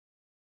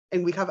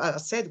 And we have, as I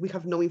said, we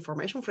have no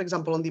information, for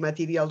example, on the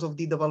materials of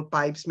the double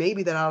pipes.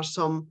 Maybe there are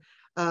some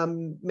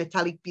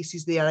metallic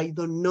pieces there, I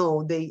don't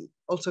know. They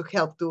also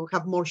help to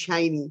have more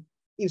shiny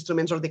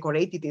instruments or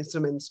decorated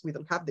instruments. We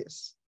don't have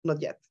this,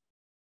 not yet.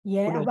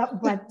 Yeah,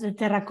 but the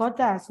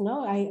terracottas,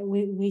 no,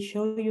 we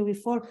showed you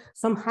before,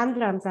 some hand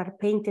drums are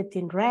painted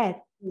in red.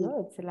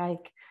 No, it's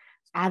like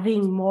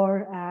adding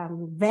more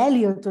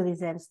value to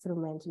this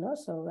instrument, no?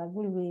 So that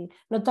will be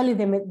not only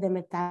the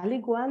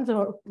metallic ones,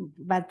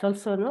 but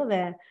also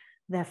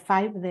the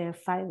fibers,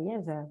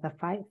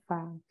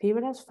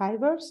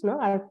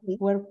 no,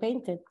 were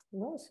painted,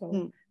 no?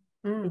 So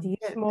it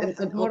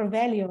gives more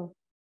value.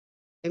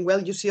 And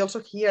well, you see also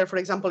here, for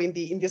example, in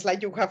the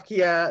slide you have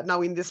here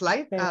now in the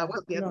slide,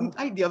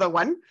 the other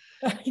one.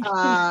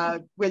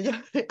 Well,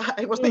 yeah,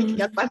 I was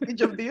taking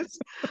advantage of this.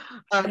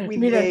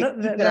 With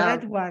the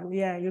red one,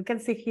 yeah, you can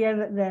see here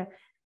the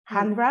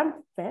hand ramp.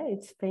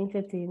 It's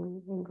painted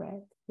in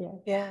red.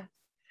 Yeah.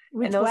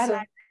 Which and also,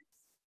 one?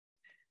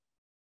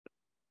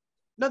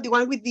 No, the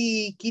one with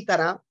the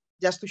kitara,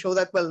 just to show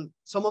that, well,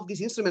 some of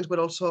these instruments were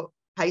also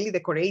highly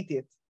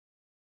decorated.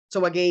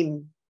 So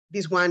again,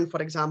 this one,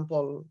 for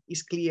example,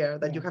 is clear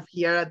that you have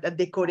here a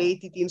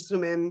decorated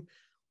instrument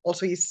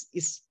also is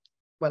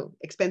well,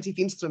 expensive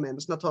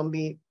instruments, not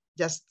only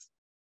just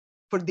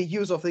for the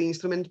use of the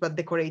instrument, but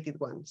decorated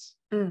ones.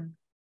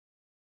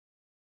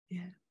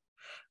 Yeah.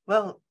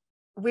 Well,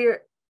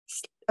 we're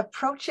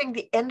approaching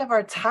the end of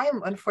our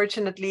time,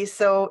 unfortunately.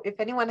 So if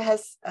anyone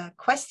has a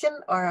question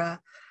or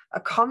a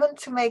comment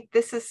to make,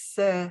 this is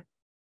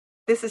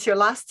your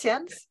last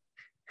chance.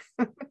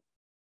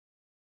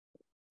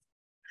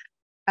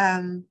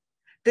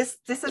 This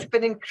has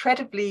been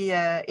incredibly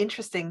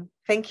interesting.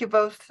 Thank you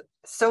both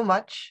so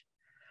much.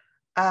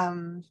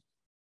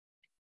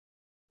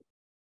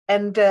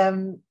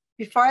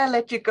 Before I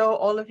let you go,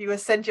 all of you, I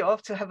send you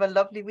off to have a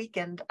lovely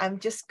weekend. I'm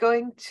just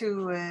going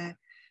to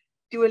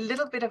do a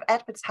little bit of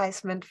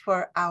advertisement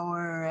for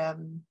our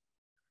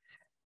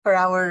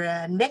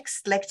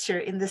next lecture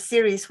in the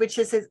series, which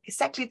is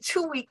exactly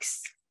 2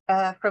 weeks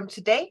from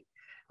today,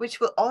 which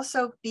will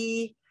also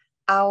be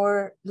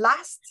our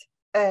last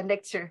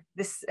lecture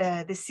this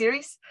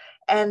series,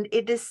 and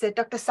it is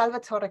Dr.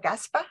 Salvatore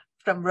Gaspa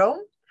from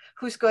Rome,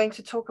 who's going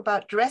to talk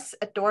about dress,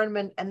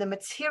 adornment, and the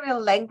material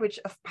language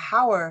of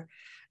power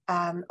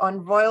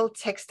on royal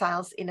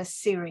textiles in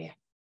Assyria.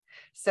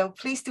 So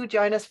please do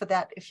join us for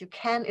that if you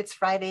can. It's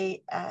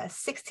Friday,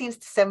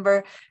 16th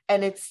December,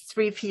 and it's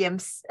 3 p.m.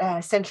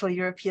 Central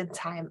European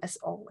time, as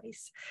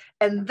always.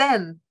 And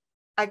then,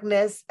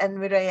 Agnès and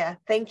Mireia,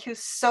 thank you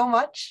so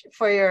much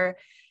for your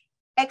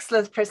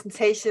excellent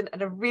presentation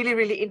and a really,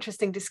 really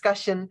interesting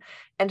discussion.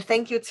 And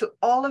thank you to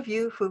all of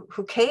you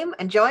who came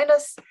and joined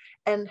us,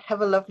 and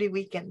have a lovely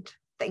weekend.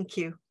 Thank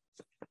you.